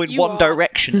 I go in You one are.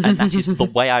 direction, and that is the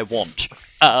way I want.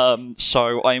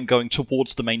 So I am going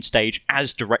towards the main stage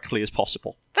as directly as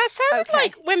possible. That sounds Okay.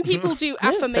 like when people do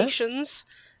affirmations,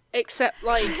 except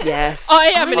like, Yes. I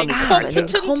am an I am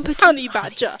incompetent honey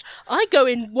badger. I go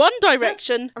in one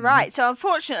direction. Right, so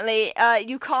unfortunately,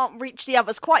 you can't reach the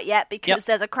others quite yet because Yep.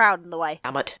 there's a crowd in the way.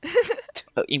 Damn it.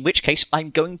 In which case,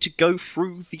 I'm going to go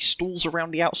through the stalls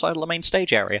around the outside of the main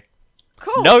stage area.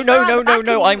 Cool. No. Around the back and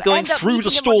I'm you going end up through meeting the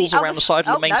them on stalls around other the side of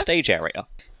the oh, main no. stage area.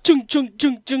 Jung, jung,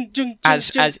 jung, jung, jung,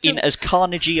 As jung, in jung. as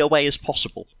Carnegie away as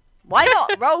possible. Why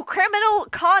not? Roll criminal,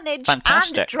 carnage,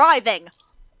 Fantastic. and driving.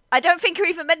 I don't think you're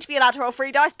even meant to be allowed to roll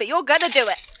 3 dice, but you're gonna do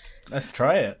it. Let's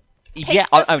try it. Yeah,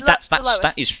 the that's the lowest.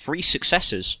 that is 3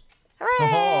 successes.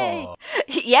 Hooray!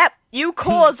 Yep, you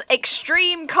cause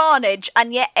extreme carnage,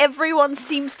 and yet everyone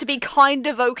seems to be kind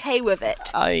of okay with it.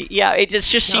 It just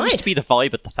seems Nice. to be the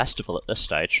vibe at the festival at this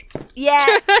stage.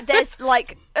 Yeah, there's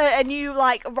like a new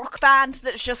like rock band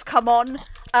that's just come on.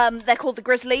 They're called the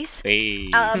Grizzlies. Hey.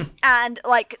 And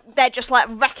like they're just like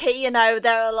wrecky, you know.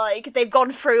 They're like they've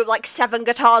gone through like 7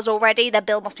 guitars already. Their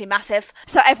bill must be massive,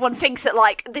 so everyone thinks that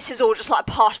like this is all just like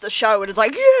part of the show, and it's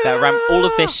like yeah.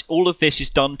 All of this is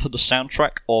done to the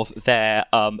soundtrack of their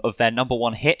number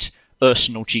one hit,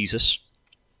 Arsenal Jesus.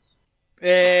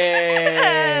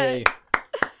 Hey!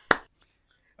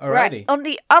 Alrighty. Right, on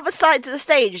the other sides of the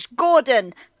stage,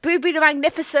 Gordon, Boo Boo the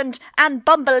Magnificent, and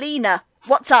Bumbleina.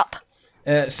 What's up?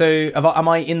 So, am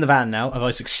I in the van now? Have I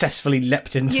successfully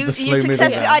leapt into You the slow-moving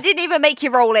successfully. van? I didn't even make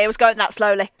you roll it. It was going that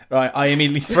slowly. Right, I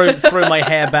immediately throw my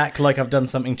hair back like I've done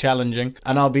something challenging,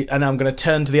 and I'm going to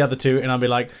turn to the other two, and I'll be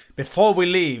like, "Before we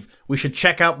leave, we should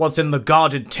check out what's in the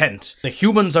guarded tent. The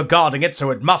humans are guarding it,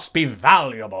 so it must be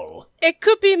valuable." It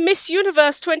could be Miss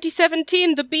Universe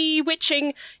 2017, the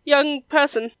bewitching young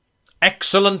person.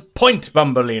 Excellent point,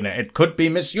 Bumbleina. It could be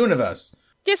Miss Universe.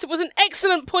 Yes, it was an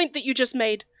excellent point that you just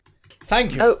made.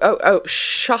 Thank you. Oh,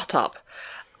 shut up.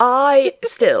 I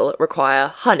still require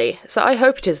honey, so I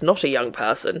hope it is not a young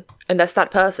person. Unless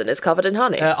that person is covered in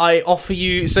honey. I offer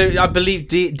you. So I believe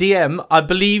DM. I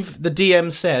believe the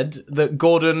DM said that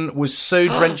Gordon was so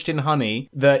drenched in honey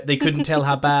that they couldn't tell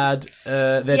how bad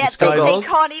their disguise they was.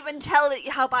 can't even tell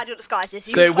how bad your disguise is.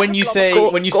 So when you say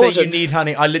you Gordon. need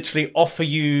honey, I literally offer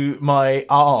you my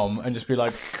arm and just be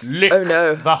like, lick Oh,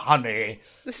 no. the honey.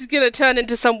 This is going to turn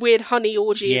into some weird honey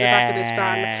orgy in the back of this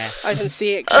van. I can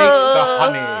see it. Take the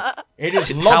honey. It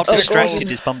is How logical. distracted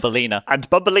is Bumbleina? And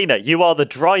Bumbleina, you are the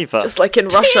driver. Just like in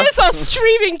Russia. Tears are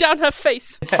streaming down her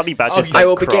face. Honey badgers I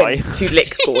will don't cry. begin to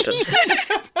lick Gordon.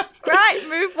 Right,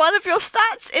 move one of your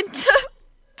stats into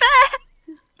bear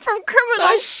from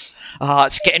criminal. Ah,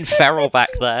 it's getting feral back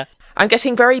there. I'm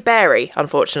getting very beary,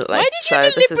 unfortunately. Why did you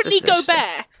So this deliberately is go interesting.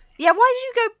 bear? Yeah, why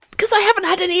did you go? Because I haven't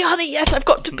had any honey yet. I've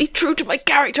got to be true to my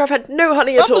character. I've had no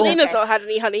honey at all. Bumbleina's not had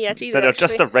any honey yet either. Then you're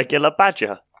just a regular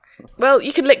badger. Well,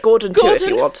 you can lick Gordon too if Gordon?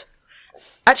 you want.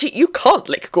 Actually, you can't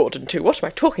lick Gordon too. What am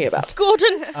I talking about?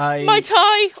 Gordon, might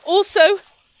I also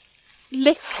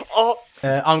lick?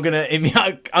 I'm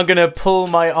gonna pull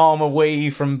my arm away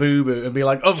from Boo Boo and be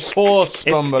like, of course,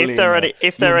 Bumbleina.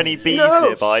 If there are any bees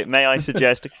nearby, may I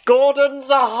suggest Gordon's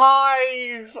a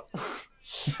hive?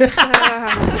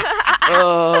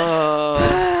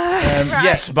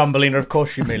 Yes, Bumbleina, of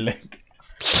course you may lick.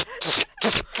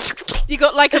 You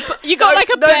got like a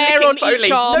bear licking on Foley.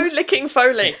 each arm. No licking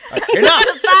Foley. Enough!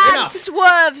 Van Enough!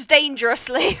 swerves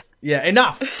dangerously. Yeah,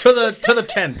 enough! To the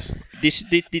tent.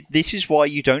 This is why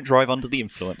you don't drive under the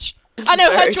influence. I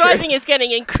know her very true. driving is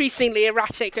getting increasingly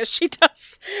erratic as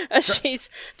she's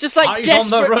just like Eyes on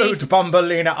the desperately. road,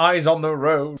 Bumbleina, eyes on the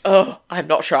road. Oh, I'm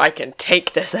not sure I can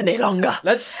take this any longer.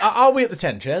 Are we at the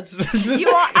tent, Chaz? You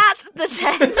are at the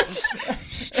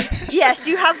tent. Yes,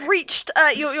 you have reached.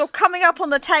 You're coming up on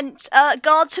the tent.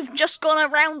 Guards have just gone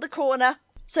around the corner,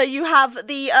 so you have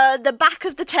the back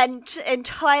of the tent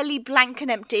entirely blank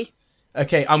and empty.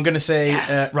 Okay, I'm gonna say,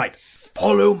 right,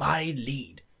 follow my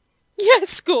lead.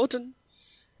 Yes, Gordon.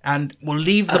 And we'll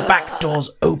leave the back doors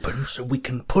open so we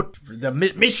can put the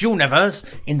Miss Universe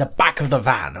in the back of the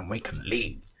van and we can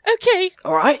leave. Okay.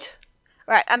 All right.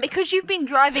 Right, and because you've been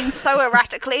driving so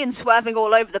erratically and swerving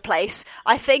all over the place,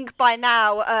 I think by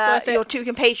now Worth it. your two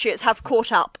compatriots have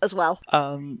caught up as well.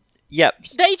 Yep.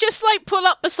 They just like pull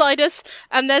up beside us,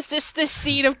 and there's this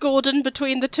scene of Gordon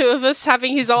between the two of us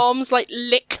having his arms like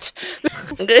licked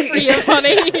free of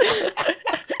honey.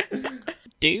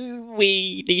 Do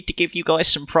we need to give you guys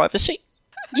some privacy?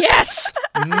 Yes,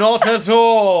 Not at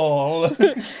all.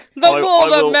 the more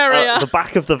the will, merrier. the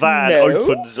back of the van No.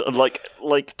 opens and like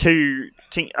two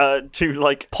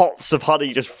like pots of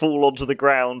honey just fall onto the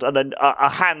ground, and then a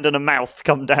hand and a mouth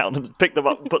come down and pick them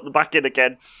up and put them back in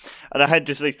again. And a head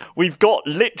just leaves. We've got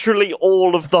literally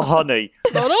all of the honey.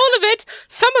 Not all of it.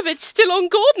 Some of it's still on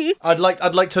Gordon. I'd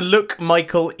like to look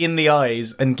Michael in the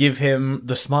eyes and give him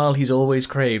the smile he's always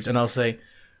craved, and I'll say,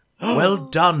 "Well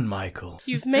done, Michael.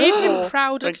 You've made him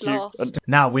proud at Thank you. last.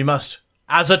 Now we must,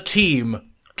 as a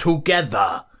team,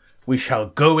 together, we shall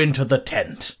go into the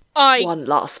tent." I One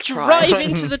last try. drive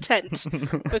into the tent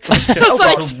because I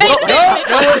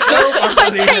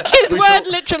take his word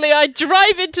literally. I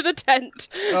drive into the tent.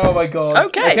 Oh my god.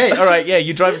 Okay. all right, yeah,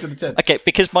 you drive into the tent. Okay,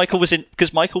 because Michael was in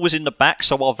the back,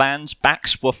 so our van's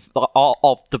backs were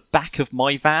the back of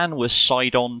my van was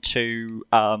side on to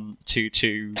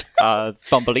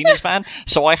Bumbleina's van,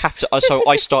 so I have to. So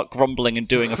I start grumbling and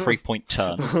doing a 3-point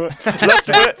turn. Left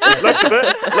a bit, left a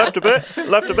bit, left a bit,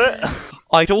 left a bit.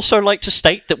 I'd also like to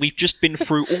state that we've just been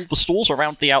through all the stores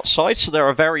around the outside, so there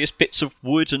are various bits of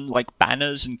wood and like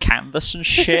banners and canvas and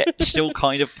shit still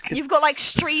kind of. You've got like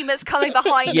streamers coming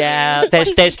behind Yeah, you. there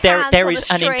putting some cans there on is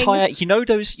a an string. entire you know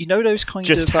those kind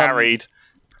Just of harried.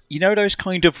 you know those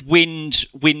kind of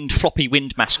floppy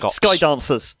wind mascots. Sky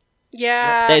dancers.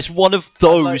 Yeah. There's one of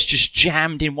those just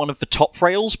jammed in one of the top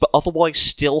rails, but otherwise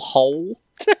still whole.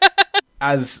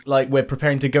 As like we're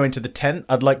preparing to go into the tent,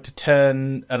 I'd like to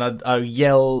turn and I'll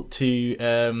yell to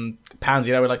Pansy.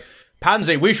 And I would like,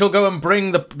 Pansy, we shall go and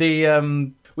bring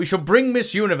we shall bring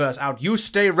Miss Universe out. You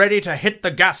stay ready to hit the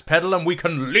gas pedal, and we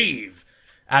can leave.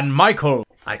 And Michael,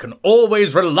 I can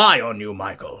always rely on you,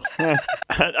 Michael.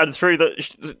 And through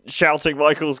the shouting,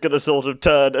 Michael's going to sort of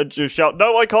turn and just shout,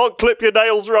 "No, I can't clip your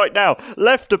nails right now.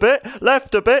 Left a bit,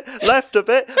 left a bit, left a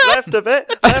bit, left a bit,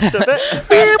 left a bit.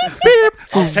 Beep, beep."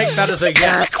 I'll take that as a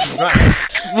yes. Right.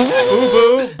 Boo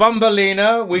Boo,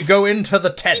 Bumbleina, we go into the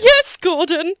tent. Yes,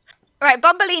 Gordon. Right,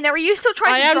 Bumbleina, are you still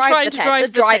trying I to am drive trying the to tent?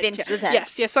 drive drive the into tent. the tent.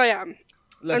 Yes, I am.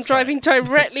 Let's I'm try. driving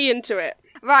directly into it.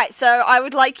 Right, so I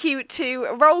would like you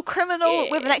to roll criminal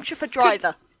with an extra for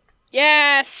driver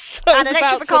Yes. I and was an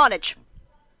extra about for to- carnage.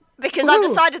 Because I've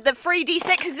decided that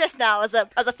 3d6 exists now as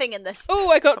a thing in this. Oh,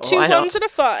 I got two why not? 1s and a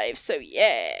 5, so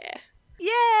yeah.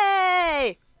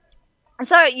 Yay!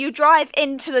 So you drive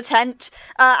into the tent,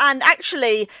 and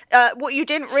actually, what you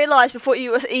didn't realise before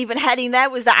you were even heading there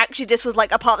was that actually this was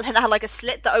like a part of the tent that had like a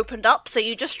slit that opened up, so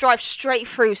you just drive straight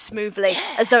through smoothly,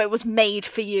 as though it was made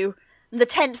for you. And the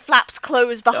tent flaps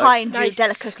close behind you Nice.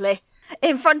 delicately.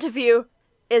 In front of you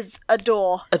is a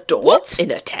door. A door What?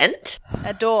 in a tent?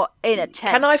 A door in a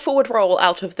tent. Can I forward roll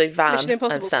out of the van Mission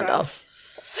Impossible and stand style.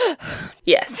 up?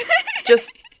 Yes.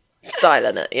 Just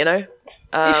styling it, you know?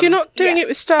 If you're not doing yeah. it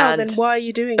with style, And then why are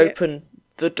you doing it? Open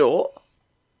the door.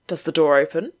 Does the door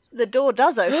open? The door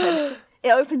does open.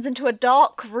 It opens into a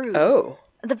dark room. Oh.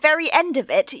 At the very end of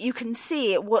it, you can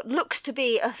see what looks to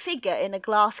be a figure in a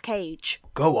glass cage.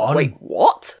 Go on. Wait,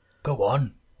 what? Go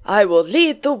on. I will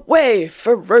lead the way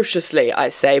ferociously, I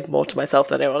say, more to myself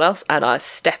than anyone else, and I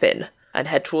step in and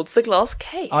head towards the glass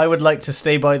case. I would like to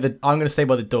stay by the... I'm going to stay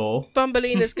by the door.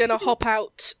 Bumbleina's gonna hop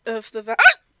out of the van.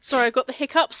 Sorry, I got the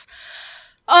hiccups.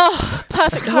 Oh,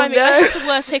 perfect timing. I no. had the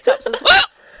worst hiccups as well.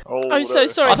 I'm so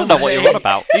sorry. I don't know what you're on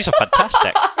about. These are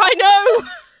fantastic. I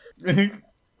know.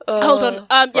 Hold on.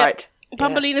 Yeah. Right.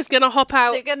 Bumbleina's gonna hop out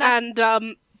So you're gonna- and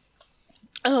oh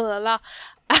la la.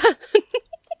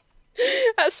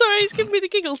 Sorry, he's giving me the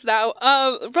giggles now.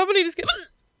 Bumbleina's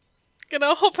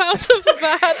gonna hop out of the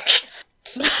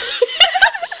van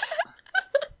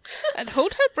and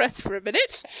hold her breath for a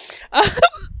minute.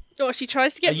 Or she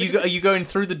tries to get. Are you going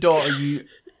through the door? Are you...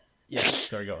 Yeah,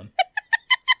 sorry, go on.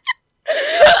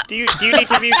 Do you need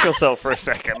to mute yourself for a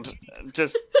second?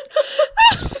 Just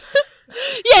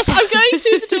Yes, I'm going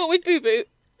through the door with Boo Boo.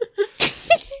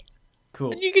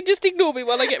 Cool. You can just ignore me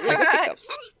while I get rid of the hiccups.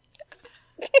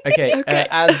 Okay,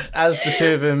 as the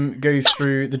two of them go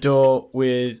through the door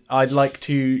with... I'd like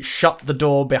to shut the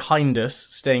door behind us,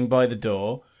 staying by the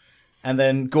door. And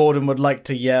then Gordon would like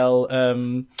to yell,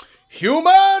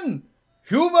 Human!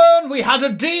 Human! We had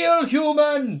a deal,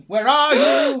 human! Where are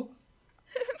you?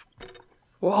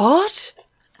 What?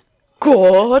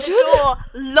 Gordon? Door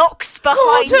locks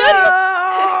behind you,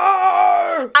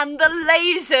 and the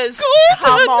lasers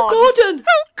come on. Gordon!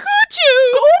 How could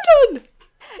you? Gordon!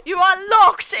 You are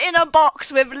locked in a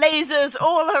box with lasers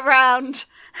all around.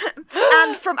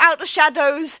 And from out the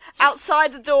shadows,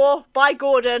 outside the door, by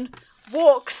Gordon,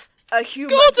 walks a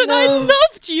human. Gordon, I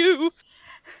loved you.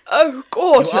 Oh,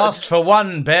 Gordon! You asked for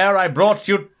one, Bear. I brought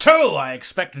you two. I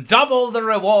expect double the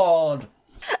reward.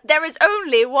 There is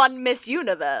only one Miss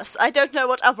Universe. I don't know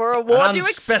what other award An you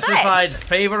unspecified expect.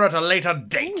 favour at a later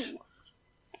date.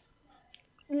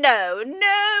 No.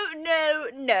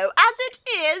 As it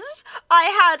is, I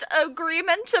had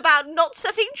agreement about not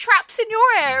setting traps in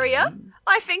your area.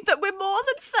 I think that we're more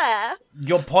than fair.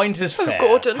 Your point is fair.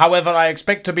 Gordon. However, I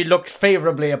expect to be looked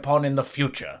favourably upon in the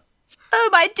future. Oh,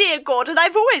 my dear Gordon,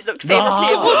 I've always looked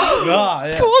favourably upon you.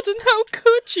 Yeah. Gordon, how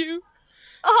could you?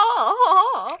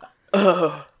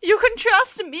 You can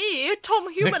trust me,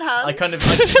 Tom Human Hands. I just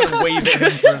kind of wave at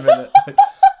him for a minute.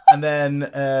 And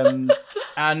then,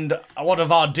 and what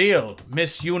of our deal,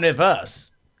 Miss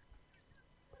Universe?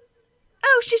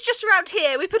 Oh, she's just around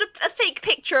here. We put a fake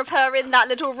picture of her in that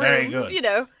little room. Very good. You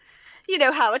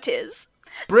know how it is.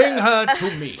 Bring her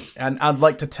to me. And I'd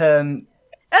like to turn...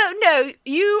 Oh, no,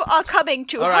 you are coming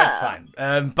to All her. right,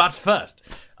 fine. But first,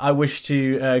 I wish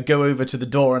to go over to the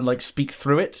door and, speak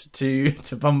through it to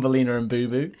Bumbleina and Boo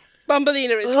Boo.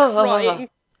 Bumbleina is crying.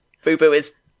 Boo Boo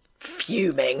is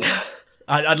fuming.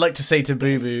 I'd like to say to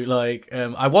Boo Boo,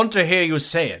 I want to hear you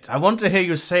say it. I want to hear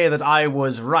you say that I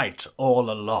was right all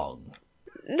along.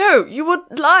 No, you were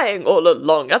lying all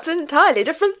along. That's an entirely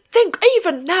different thing.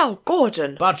 Even now,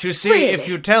 Gordon. But you see, Really? if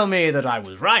you tell me that I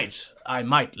was right, I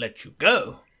might let you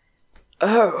go.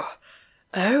 Oh,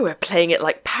 we're playing it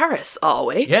like Paris, are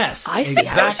we? Yes, I see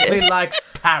how it exactly is. like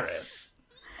Paris.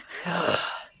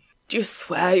 Do you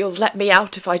swear you'll let me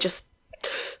out if I just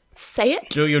say it?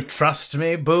 Do you trust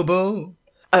me, Boo Boo?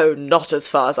 Oh, not as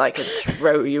far as I can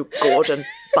throw you, Gordon.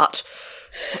 But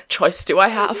what choice do I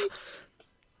have?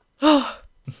 Oh,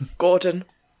 Gordon.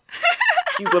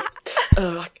 You were...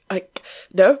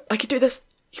 No, I can do this.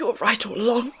 You were right all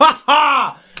along. Ha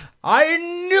ha! I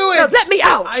knew it! Now let me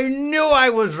out! I knew I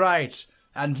was right.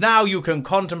 And now you can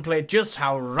contemplate just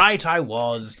how right I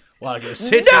was while you're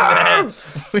sitting there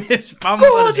with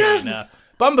Bumbleina.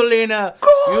 Bumbleina,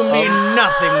 you mean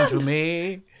nothing to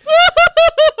me.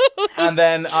 And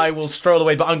then I will stroll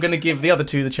away, but I'm going to give the other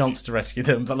two the chance to rescue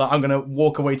them. But I'm going to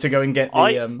walk away to go and get the...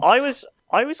 I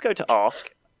was going to ask.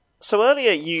 So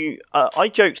earlier, I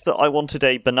joked that I wanted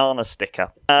a banana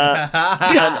sticker, and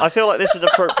I feel like this is an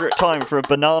appropriate time for a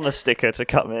banana sticker to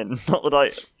come in. Not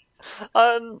that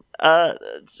Call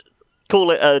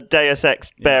it a Deus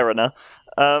Ex Barona.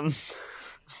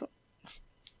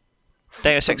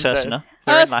 Deus Ex Ursina.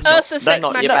 Ursa They're Sex not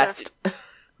your Machina. best.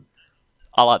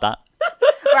 I like that.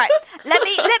 Right, let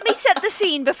me set the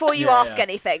scene before you ask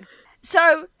anything.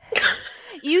 So,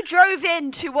 you drove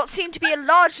into what seemed to be a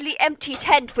largely empty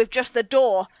tent with just the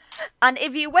door. And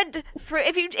if you went through,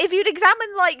 if you'd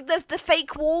examined like the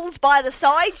fake walls by the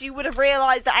sides, you would have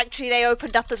realised that actually they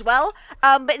opened up as well.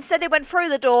 But instead they went through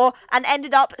the door and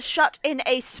ended up shut in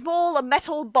a small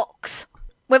metal box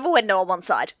with a window on one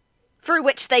side, through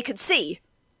which they could see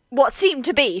what seemed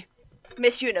to be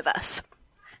Miss Universe.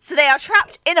 So they are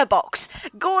trapped in a box.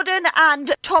 Gordon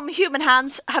and Tom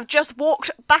Humanhands have just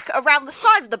walked back around the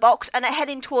side of the box and are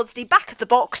heading towards the back of the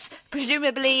box,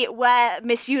 presumably where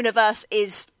Miss Universe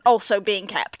is also being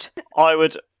kept. I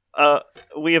would.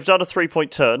 We have done a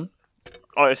 3-point turn,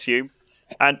 I assume,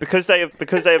 and because they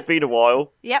have been a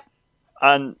while, Yep.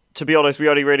 and to be honest, we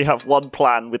only really have one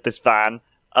plan with this van.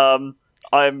 I'm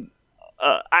going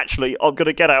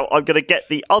to get out. I'm going to get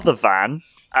the other van,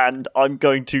 and I'm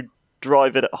going to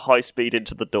drive it at high speed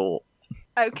into the door.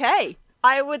 Okay.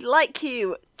 I would like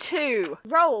you to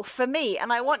roll for me,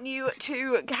 and I want you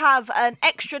to have an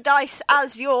extra dice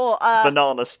as your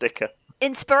Banana sticker.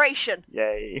 inspiration,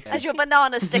 Yay. as your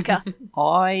banana sticker.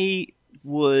 I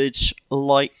would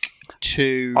like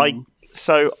to.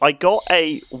 So I got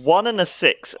a 1 and a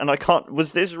 6, and I can't.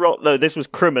 Was this wrong? No, this was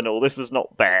criminal. This was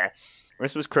not bear.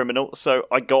 This was criminal. So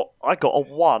I got a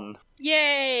 1.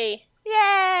 Yay!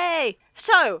 Yay!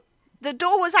 So, the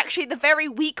door was actually the very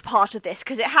weak part of this,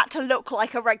 because it had to look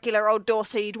like a regular old door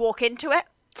so you'd walk into it.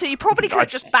 So you probably could have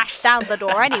just bashed down the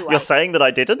door anyway. You're saying that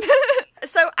I didn't?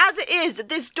 So as it is,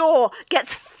 this door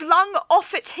gets flung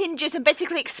off its hinges and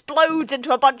basically explodes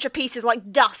into a bunch of pieces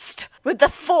like dust with the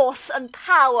force and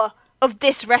power of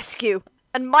this rescue.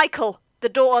 And Michael, the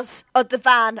doors of the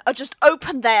van are just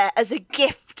open there as a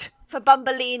gift for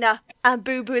Bumbleina and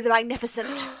Boo Boo the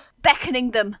Magnificent, beckoning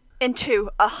them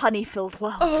into a honey-filled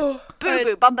world. Boo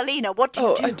Boo, Bumbleina, what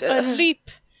do you do? I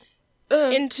leap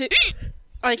into...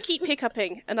 I keep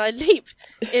hiccuping, and I leap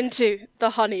into the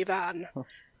honey van.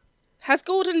 Has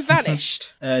Gordon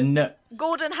vanished? No.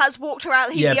 Gordon has walked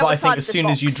around. He's Yeah, the but other I side think of as this soon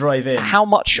box. as you drive in... How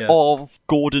much Yeah. of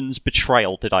Gordon's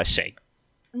betrayal did I see?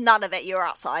 None of it. You're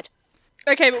outside.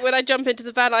 Okay, but when I jump into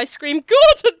the van, I scream,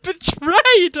 Gordon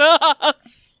betrayed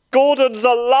us! Gordon's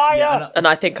a liar! Yeah, And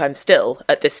I think I'm still,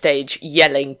 at this stage,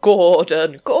 yelling,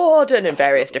 Gordon, Gordon, in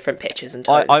various different pitches and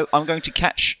tones. I'm going to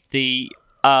catch the.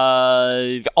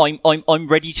 I'm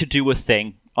ready to do a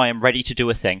thing. I am ready to do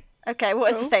a thing. Okay,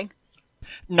 what is the thing?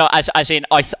 No, as in,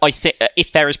 I think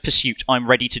if there is pursuit, I'm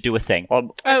ready to do a thing.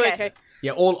 Oh, Okay. okay.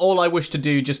 Yeah, all I wish to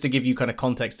do, just to give you kind of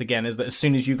context again, is that as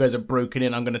soon as you guys are broken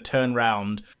in, I'm going to turn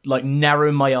round, like,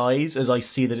 narrow my eyes as I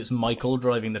see that it's Michael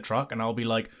driving the truck, and I'll be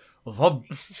like, the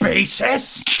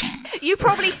basis? You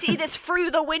probably see this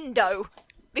through the window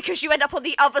because you end up on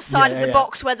the other side Yeah, of the yeah.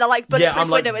 box where the like bulletproof I'm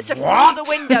like, window is. So "What?" through the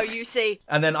window you see.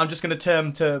 And then I'm just going to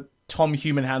turn to Tom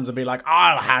Humanhands and be like,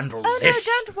 I'll handle Oh this.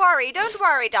 no, don't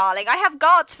worry, darling. I have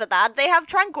guards for that. They have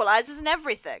tranquilizers and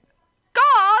everything.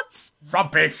 Guards!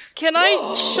 Rubbish. Can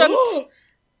I shunt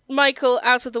Michael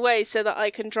out of the way so that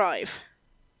I can drive?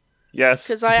 Yes.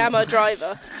 Because I am a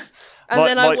driver. And My-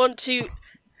 then I my- want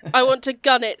to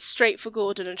gun it straight for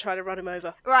Gordon and try to run him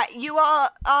over. Right, you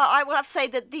are. I will have to say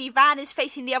that the van is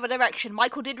facing the other direction.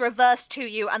 Michael did reverse to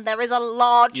you, and there is a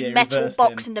large Yeah, metal reversed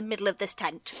box in. in the middle of this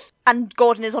tent. And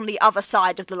Gordon is on the other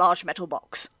side of the large metal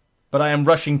box. But I am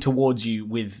rushing towards you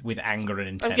with anger and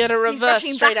intent. I'm going to He's reverse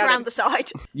rushing straight back at around him. the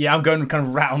side. Yeah, I'm going kind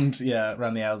of round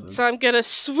the houses. So I'm going to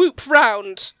swoop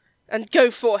round and go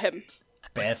for him.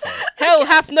 Barefoot. Hell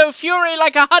hath no fury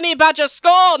like a honey badger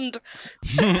scorned!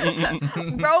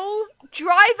 Roll,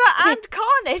 driver, and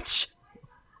carnage.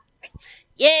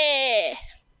 Yeah!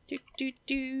 Do, do,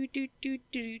 do, do, do,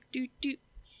 do, do, do.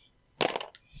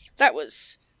 That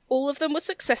was... All of them were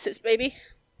successes, baby.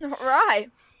 Right.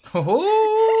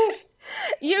 Oh,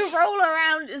 You roll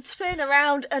around, spin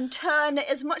around, and turn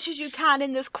as much as you can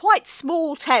in this quite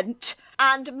small tent,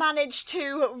 and manage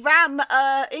to ram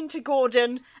into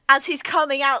Gordon as he's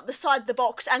coming out the side of the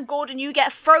box. And Gordon, you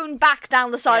get thrown back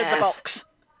down the side of the Yes. box.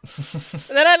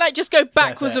 And then I just go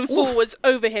backwards and forwards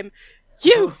over him.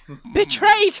 You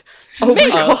betrayed Oh me! my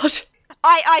god.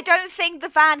 I don't think the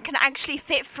van can actually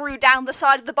fit through down the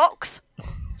side of the box.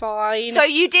 Fine. So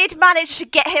you did manage to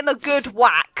get him a good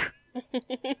whack.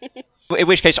 In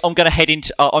which case, I'm going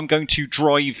to I'm going to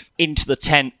drive into the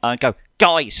tent and go,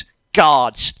 guys,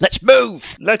 Guards, let's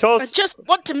move! Let I us. just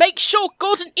want to make sure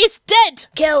Gordon is dead.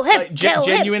 Kill him.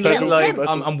 Genuinely, Kill like,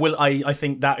 him. I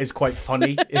think that is quite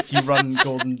funny if you run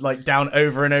Gordon like down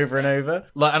over and over and over.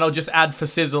 Like, and I'll just add for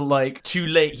Sizzle, like, too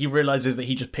late he realizes that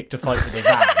he just picked a fight with a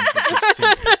van. which is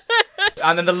silly.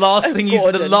 And then the last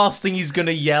thing he's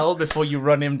gonna yell before you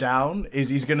run him down is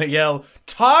he's gonna yell,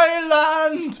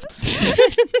 Thailand!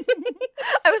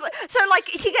 I was like, so like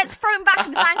he gets thrown back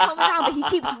and the van calms down, but he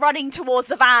keeps running towards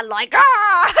the van like,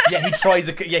 ah!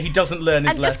 Yeah, he doesn't learn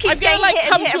his And just lesson. keeps I'm gonna getting hit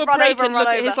come and hit to a and run break over and and run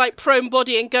look at over. his like prone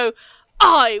body and go,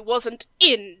 I wasn't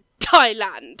in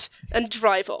Thailand, and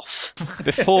drive off.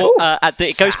 Before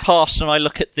it goes past, and I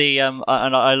look at the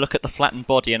flattened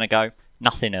body, and I go,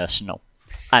 nothing personal.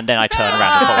 And then I turn around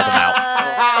and follow them out.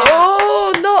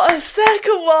 Oh, not a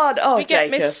second one. Oh, We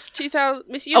get Jacob.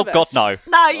 Miss Oh Universe. God, no!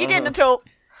 No, you didn't at all.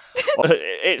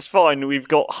 It's fine. We've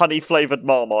got honey-flavoured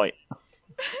Marmite.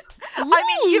 I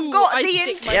mean, you've got I the stick my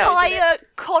nose in entire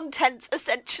contents,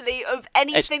 essentially, of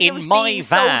anything It's that was in my being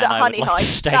sold van, at I would like to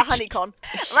state. HoneyCon.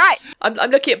 Right.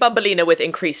 I'm looking at Bumbleina with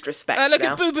increased respect I look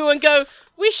now. at Boo Boo and go,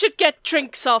 we should get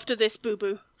drinks after this, Boo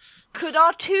Boo. Could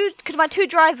my two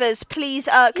drivers please,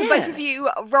 could both of you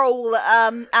roll,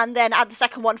 and then add the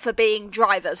second one for being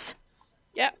drivers?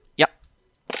 Yep. Yep.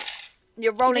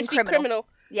 You're rolling This be criminal. criminal.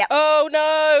 Yep. Oh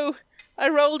no! I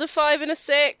rolled a 5 and a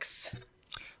 6.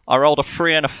 I rolled a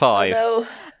 3 and a 5. No.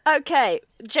 Okay,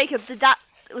 Jacob,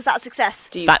 was that a success?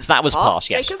 Do you That was pass, pass,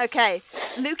 yes. Jacob? Okay,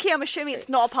 Lukey, I'm assuming it's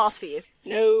not a pass for you.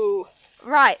 No.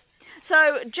 Right.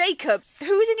 So, Jacob,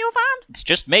 who's in your van? It's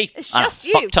just me. It's and just a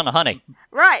you. fuck ton of honey.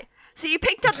 Right. So you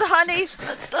picked up the honey.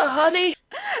 The honey.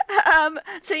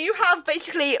 So you have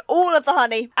basically all of the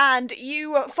honey, and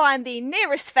you find the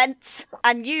nearest fence,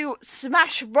 and you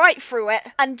smash right through it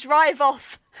and drive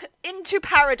off into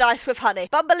paradise with honey.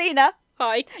 Bumbleina,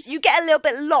 Hi. you get a little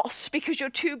bit lost because you're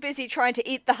too busy trying to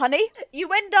eat the honey.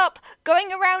 You end up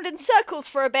going around in circles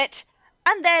for a bit,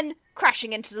 and then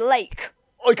crashing into the lake.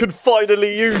 I can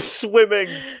finally use swimming.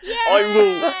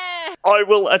 I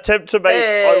will attempt to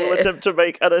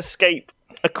make an escape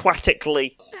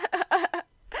aquatically,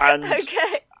 and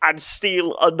Okay. and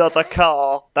steal another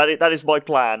car. That is my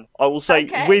plan. I will say,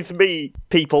 Okay. with me,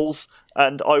 peoples,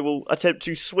 and I will attempt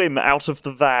to swim out of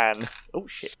the van. Oh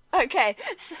shit! Okay.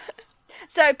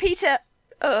 So Peter.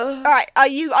 All right. Are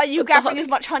you gathering honey. as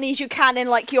much honey as you can in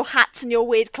like your hats and your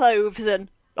weird clothes and?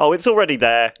 Oh, it's already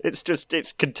there. It's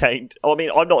contained. Oh, I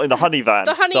mean, I'm not in the honey van.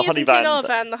 The honey isn't in our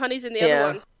van, the honey's in the Yeah.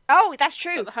 other one. Oh, that's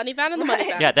true. The honey van and the money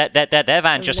van. Yeah, their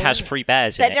van just has 3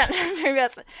 bears in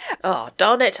it. Oh,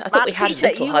 darn it. I thought we had Peter,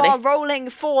 little you honey. are rolling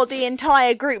for the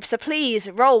entire group, so please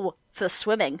roll for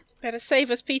swimming. Better save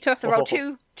us, Peter. So roll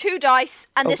two dice,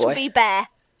 and this will boy. be bear.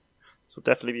 This will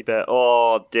definitely be better.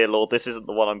 Oh, dear lord, this isn't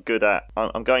the one I'm good at.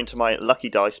 I'm going to my lucky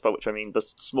dice, by which I mean the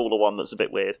smaller one that's a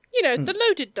bit weird. You know, the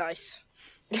loaded dice.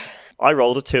 I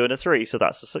rolled a 2 and a 3, so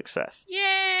that's a success.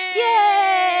 Yay!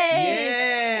 Yeah.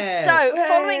 So,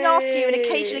 following after you and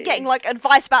occasionally getting, like,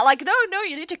 advice about, like, no,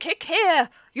 you need to kick here.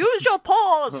 Use your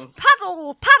paws.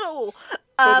 Paddle.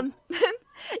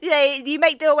 You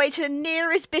make their way to the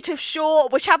nearest bit of shore,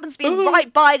 which happens to be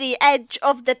right by the edge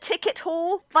of the ticket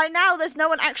hall. By now, there's no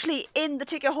one actually in the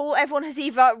ticket hall. Everyone has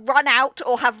either run out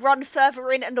or have run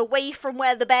further in and away from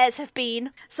where the bears have been.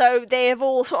 So they have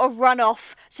all sort of run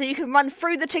off. So you can run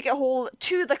through the ticket hall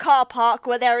to the car park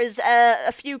where there is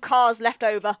a few cars left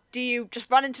over. Do you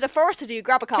just run into the forest or do you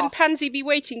grab a car? Can Pansy be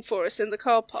waiting for us in the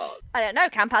car park? I don't know.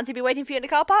 Can Pansy be waiting for you in the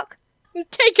car park?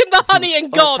 Taken the honey and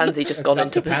Or has gone. Pansy just gone up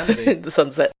into to Pansy. the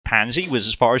sunset? Pansy was,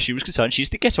 as far as she was concerned, she's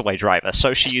the getaway driver,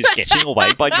 so she is getting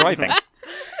away by driving.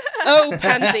 Oh,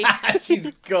 Pansy. She's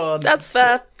gone. That's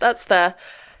fair.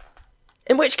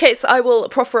 In which case, I will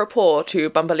proffer a paw to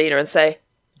Bumbleina and say,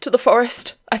 to the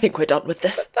forest. I think we're done with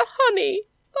this. The honey,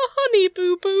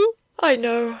 Boo Boo. I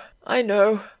know.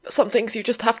 But some things you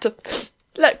just have to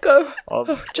let go.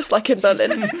 Just like in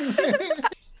Berlin.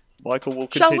 Michael will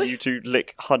Shall continue we? to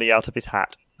lick honey out of his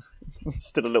hat.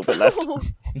 Still a little bit left.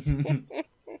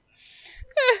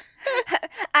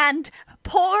 And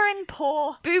paw in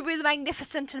paw, Boo Boo the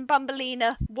Magnificent and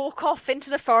Bumbleina walk off into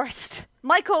the forest.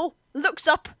 Michael looks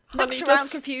up, looks Honey around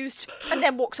does. confused, and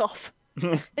then walks off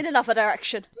in another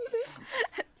direction.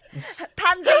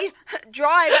 Pansy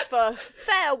drives for a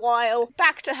fair while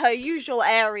back to her usual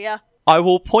area. I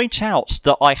will point out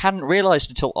that I hadn't realised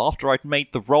until after I'd made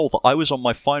the roll that I was on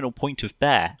my final point of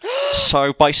bear.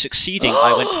 So by succeeding,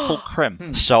 I went full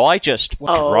crim. So I just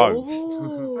drove.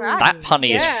 Oh. Right. That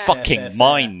honey is Yeah. fucking Fair.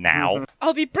 mine now.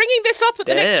 I'll be bringing this up at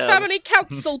the next Damn. family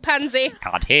council, Pansy.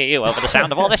 Can't hear you over the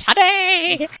sound of all this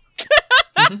honey.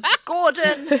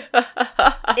 Gordon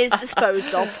is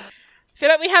disposed of. feel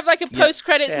like we have like a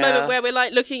post-credits Yeah. moment where we're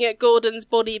like looking at Gordon's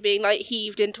body being like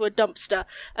heaved into a dumpster,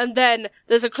 and then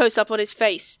there's a close-up on his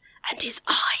face, and his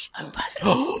eye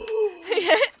opens.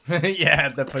 Yeah,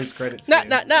 the post credits. Nah.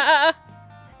 And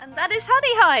that is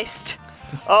Honey Heist.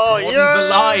 Oh, Gordon's yeah!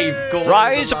 alive. Gordon's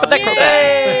Rise of the alive.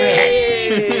 Nickelback!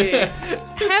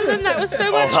 Helen, that was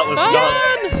so much that was fun.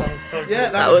 nuts. Yeah,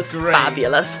 That was great.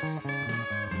 fabulous.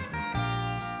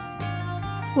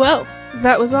 Well,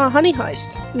 that was our Honey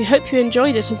Heist. We hope you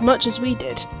enjoyed it as much as we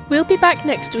did. We'll be back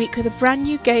next week with a brand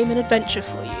new game and adventure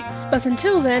for you. But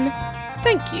until then,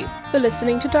 thank you for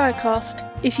listening to Diacast.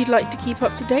 If you'd like to keep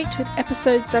up to date with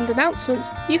episodes and announcements,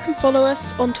 you can follow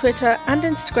us on Twitter and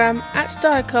Instagram at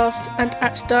Diacast and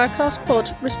at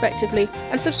DiacastPod, respectively,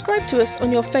 and subscribe to us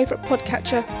on your favourite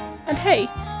podcatcher. And hey,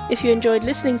 if you enjoyed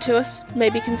listening to us,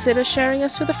 maybe consider sharing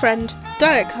us with a friend.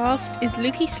 Diacast is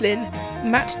Lukey Slynn,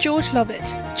 Matt George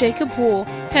Lovett, Jacob Waugh,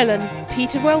 Helen,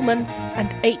 Peter Wellman,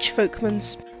 and H.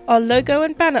 Folkmans. Our logo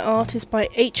and banner art is by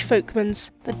H.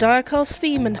 Folkmans. The Diacast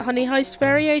theme and Honey Heist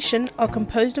variation are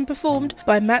composed and performed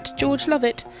by Matt George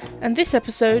Lovett, and this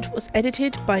episode was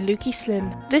edited by Lukey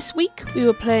Slynn. This week we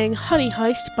were playing Honey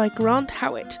Heist by Grant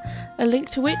Howitt, a link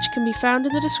to which can be found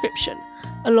in the description,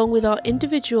 along with our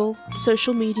individual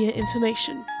social media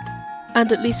information.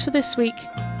 And at least for this week,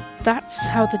 that's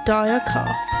how the die are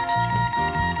cast.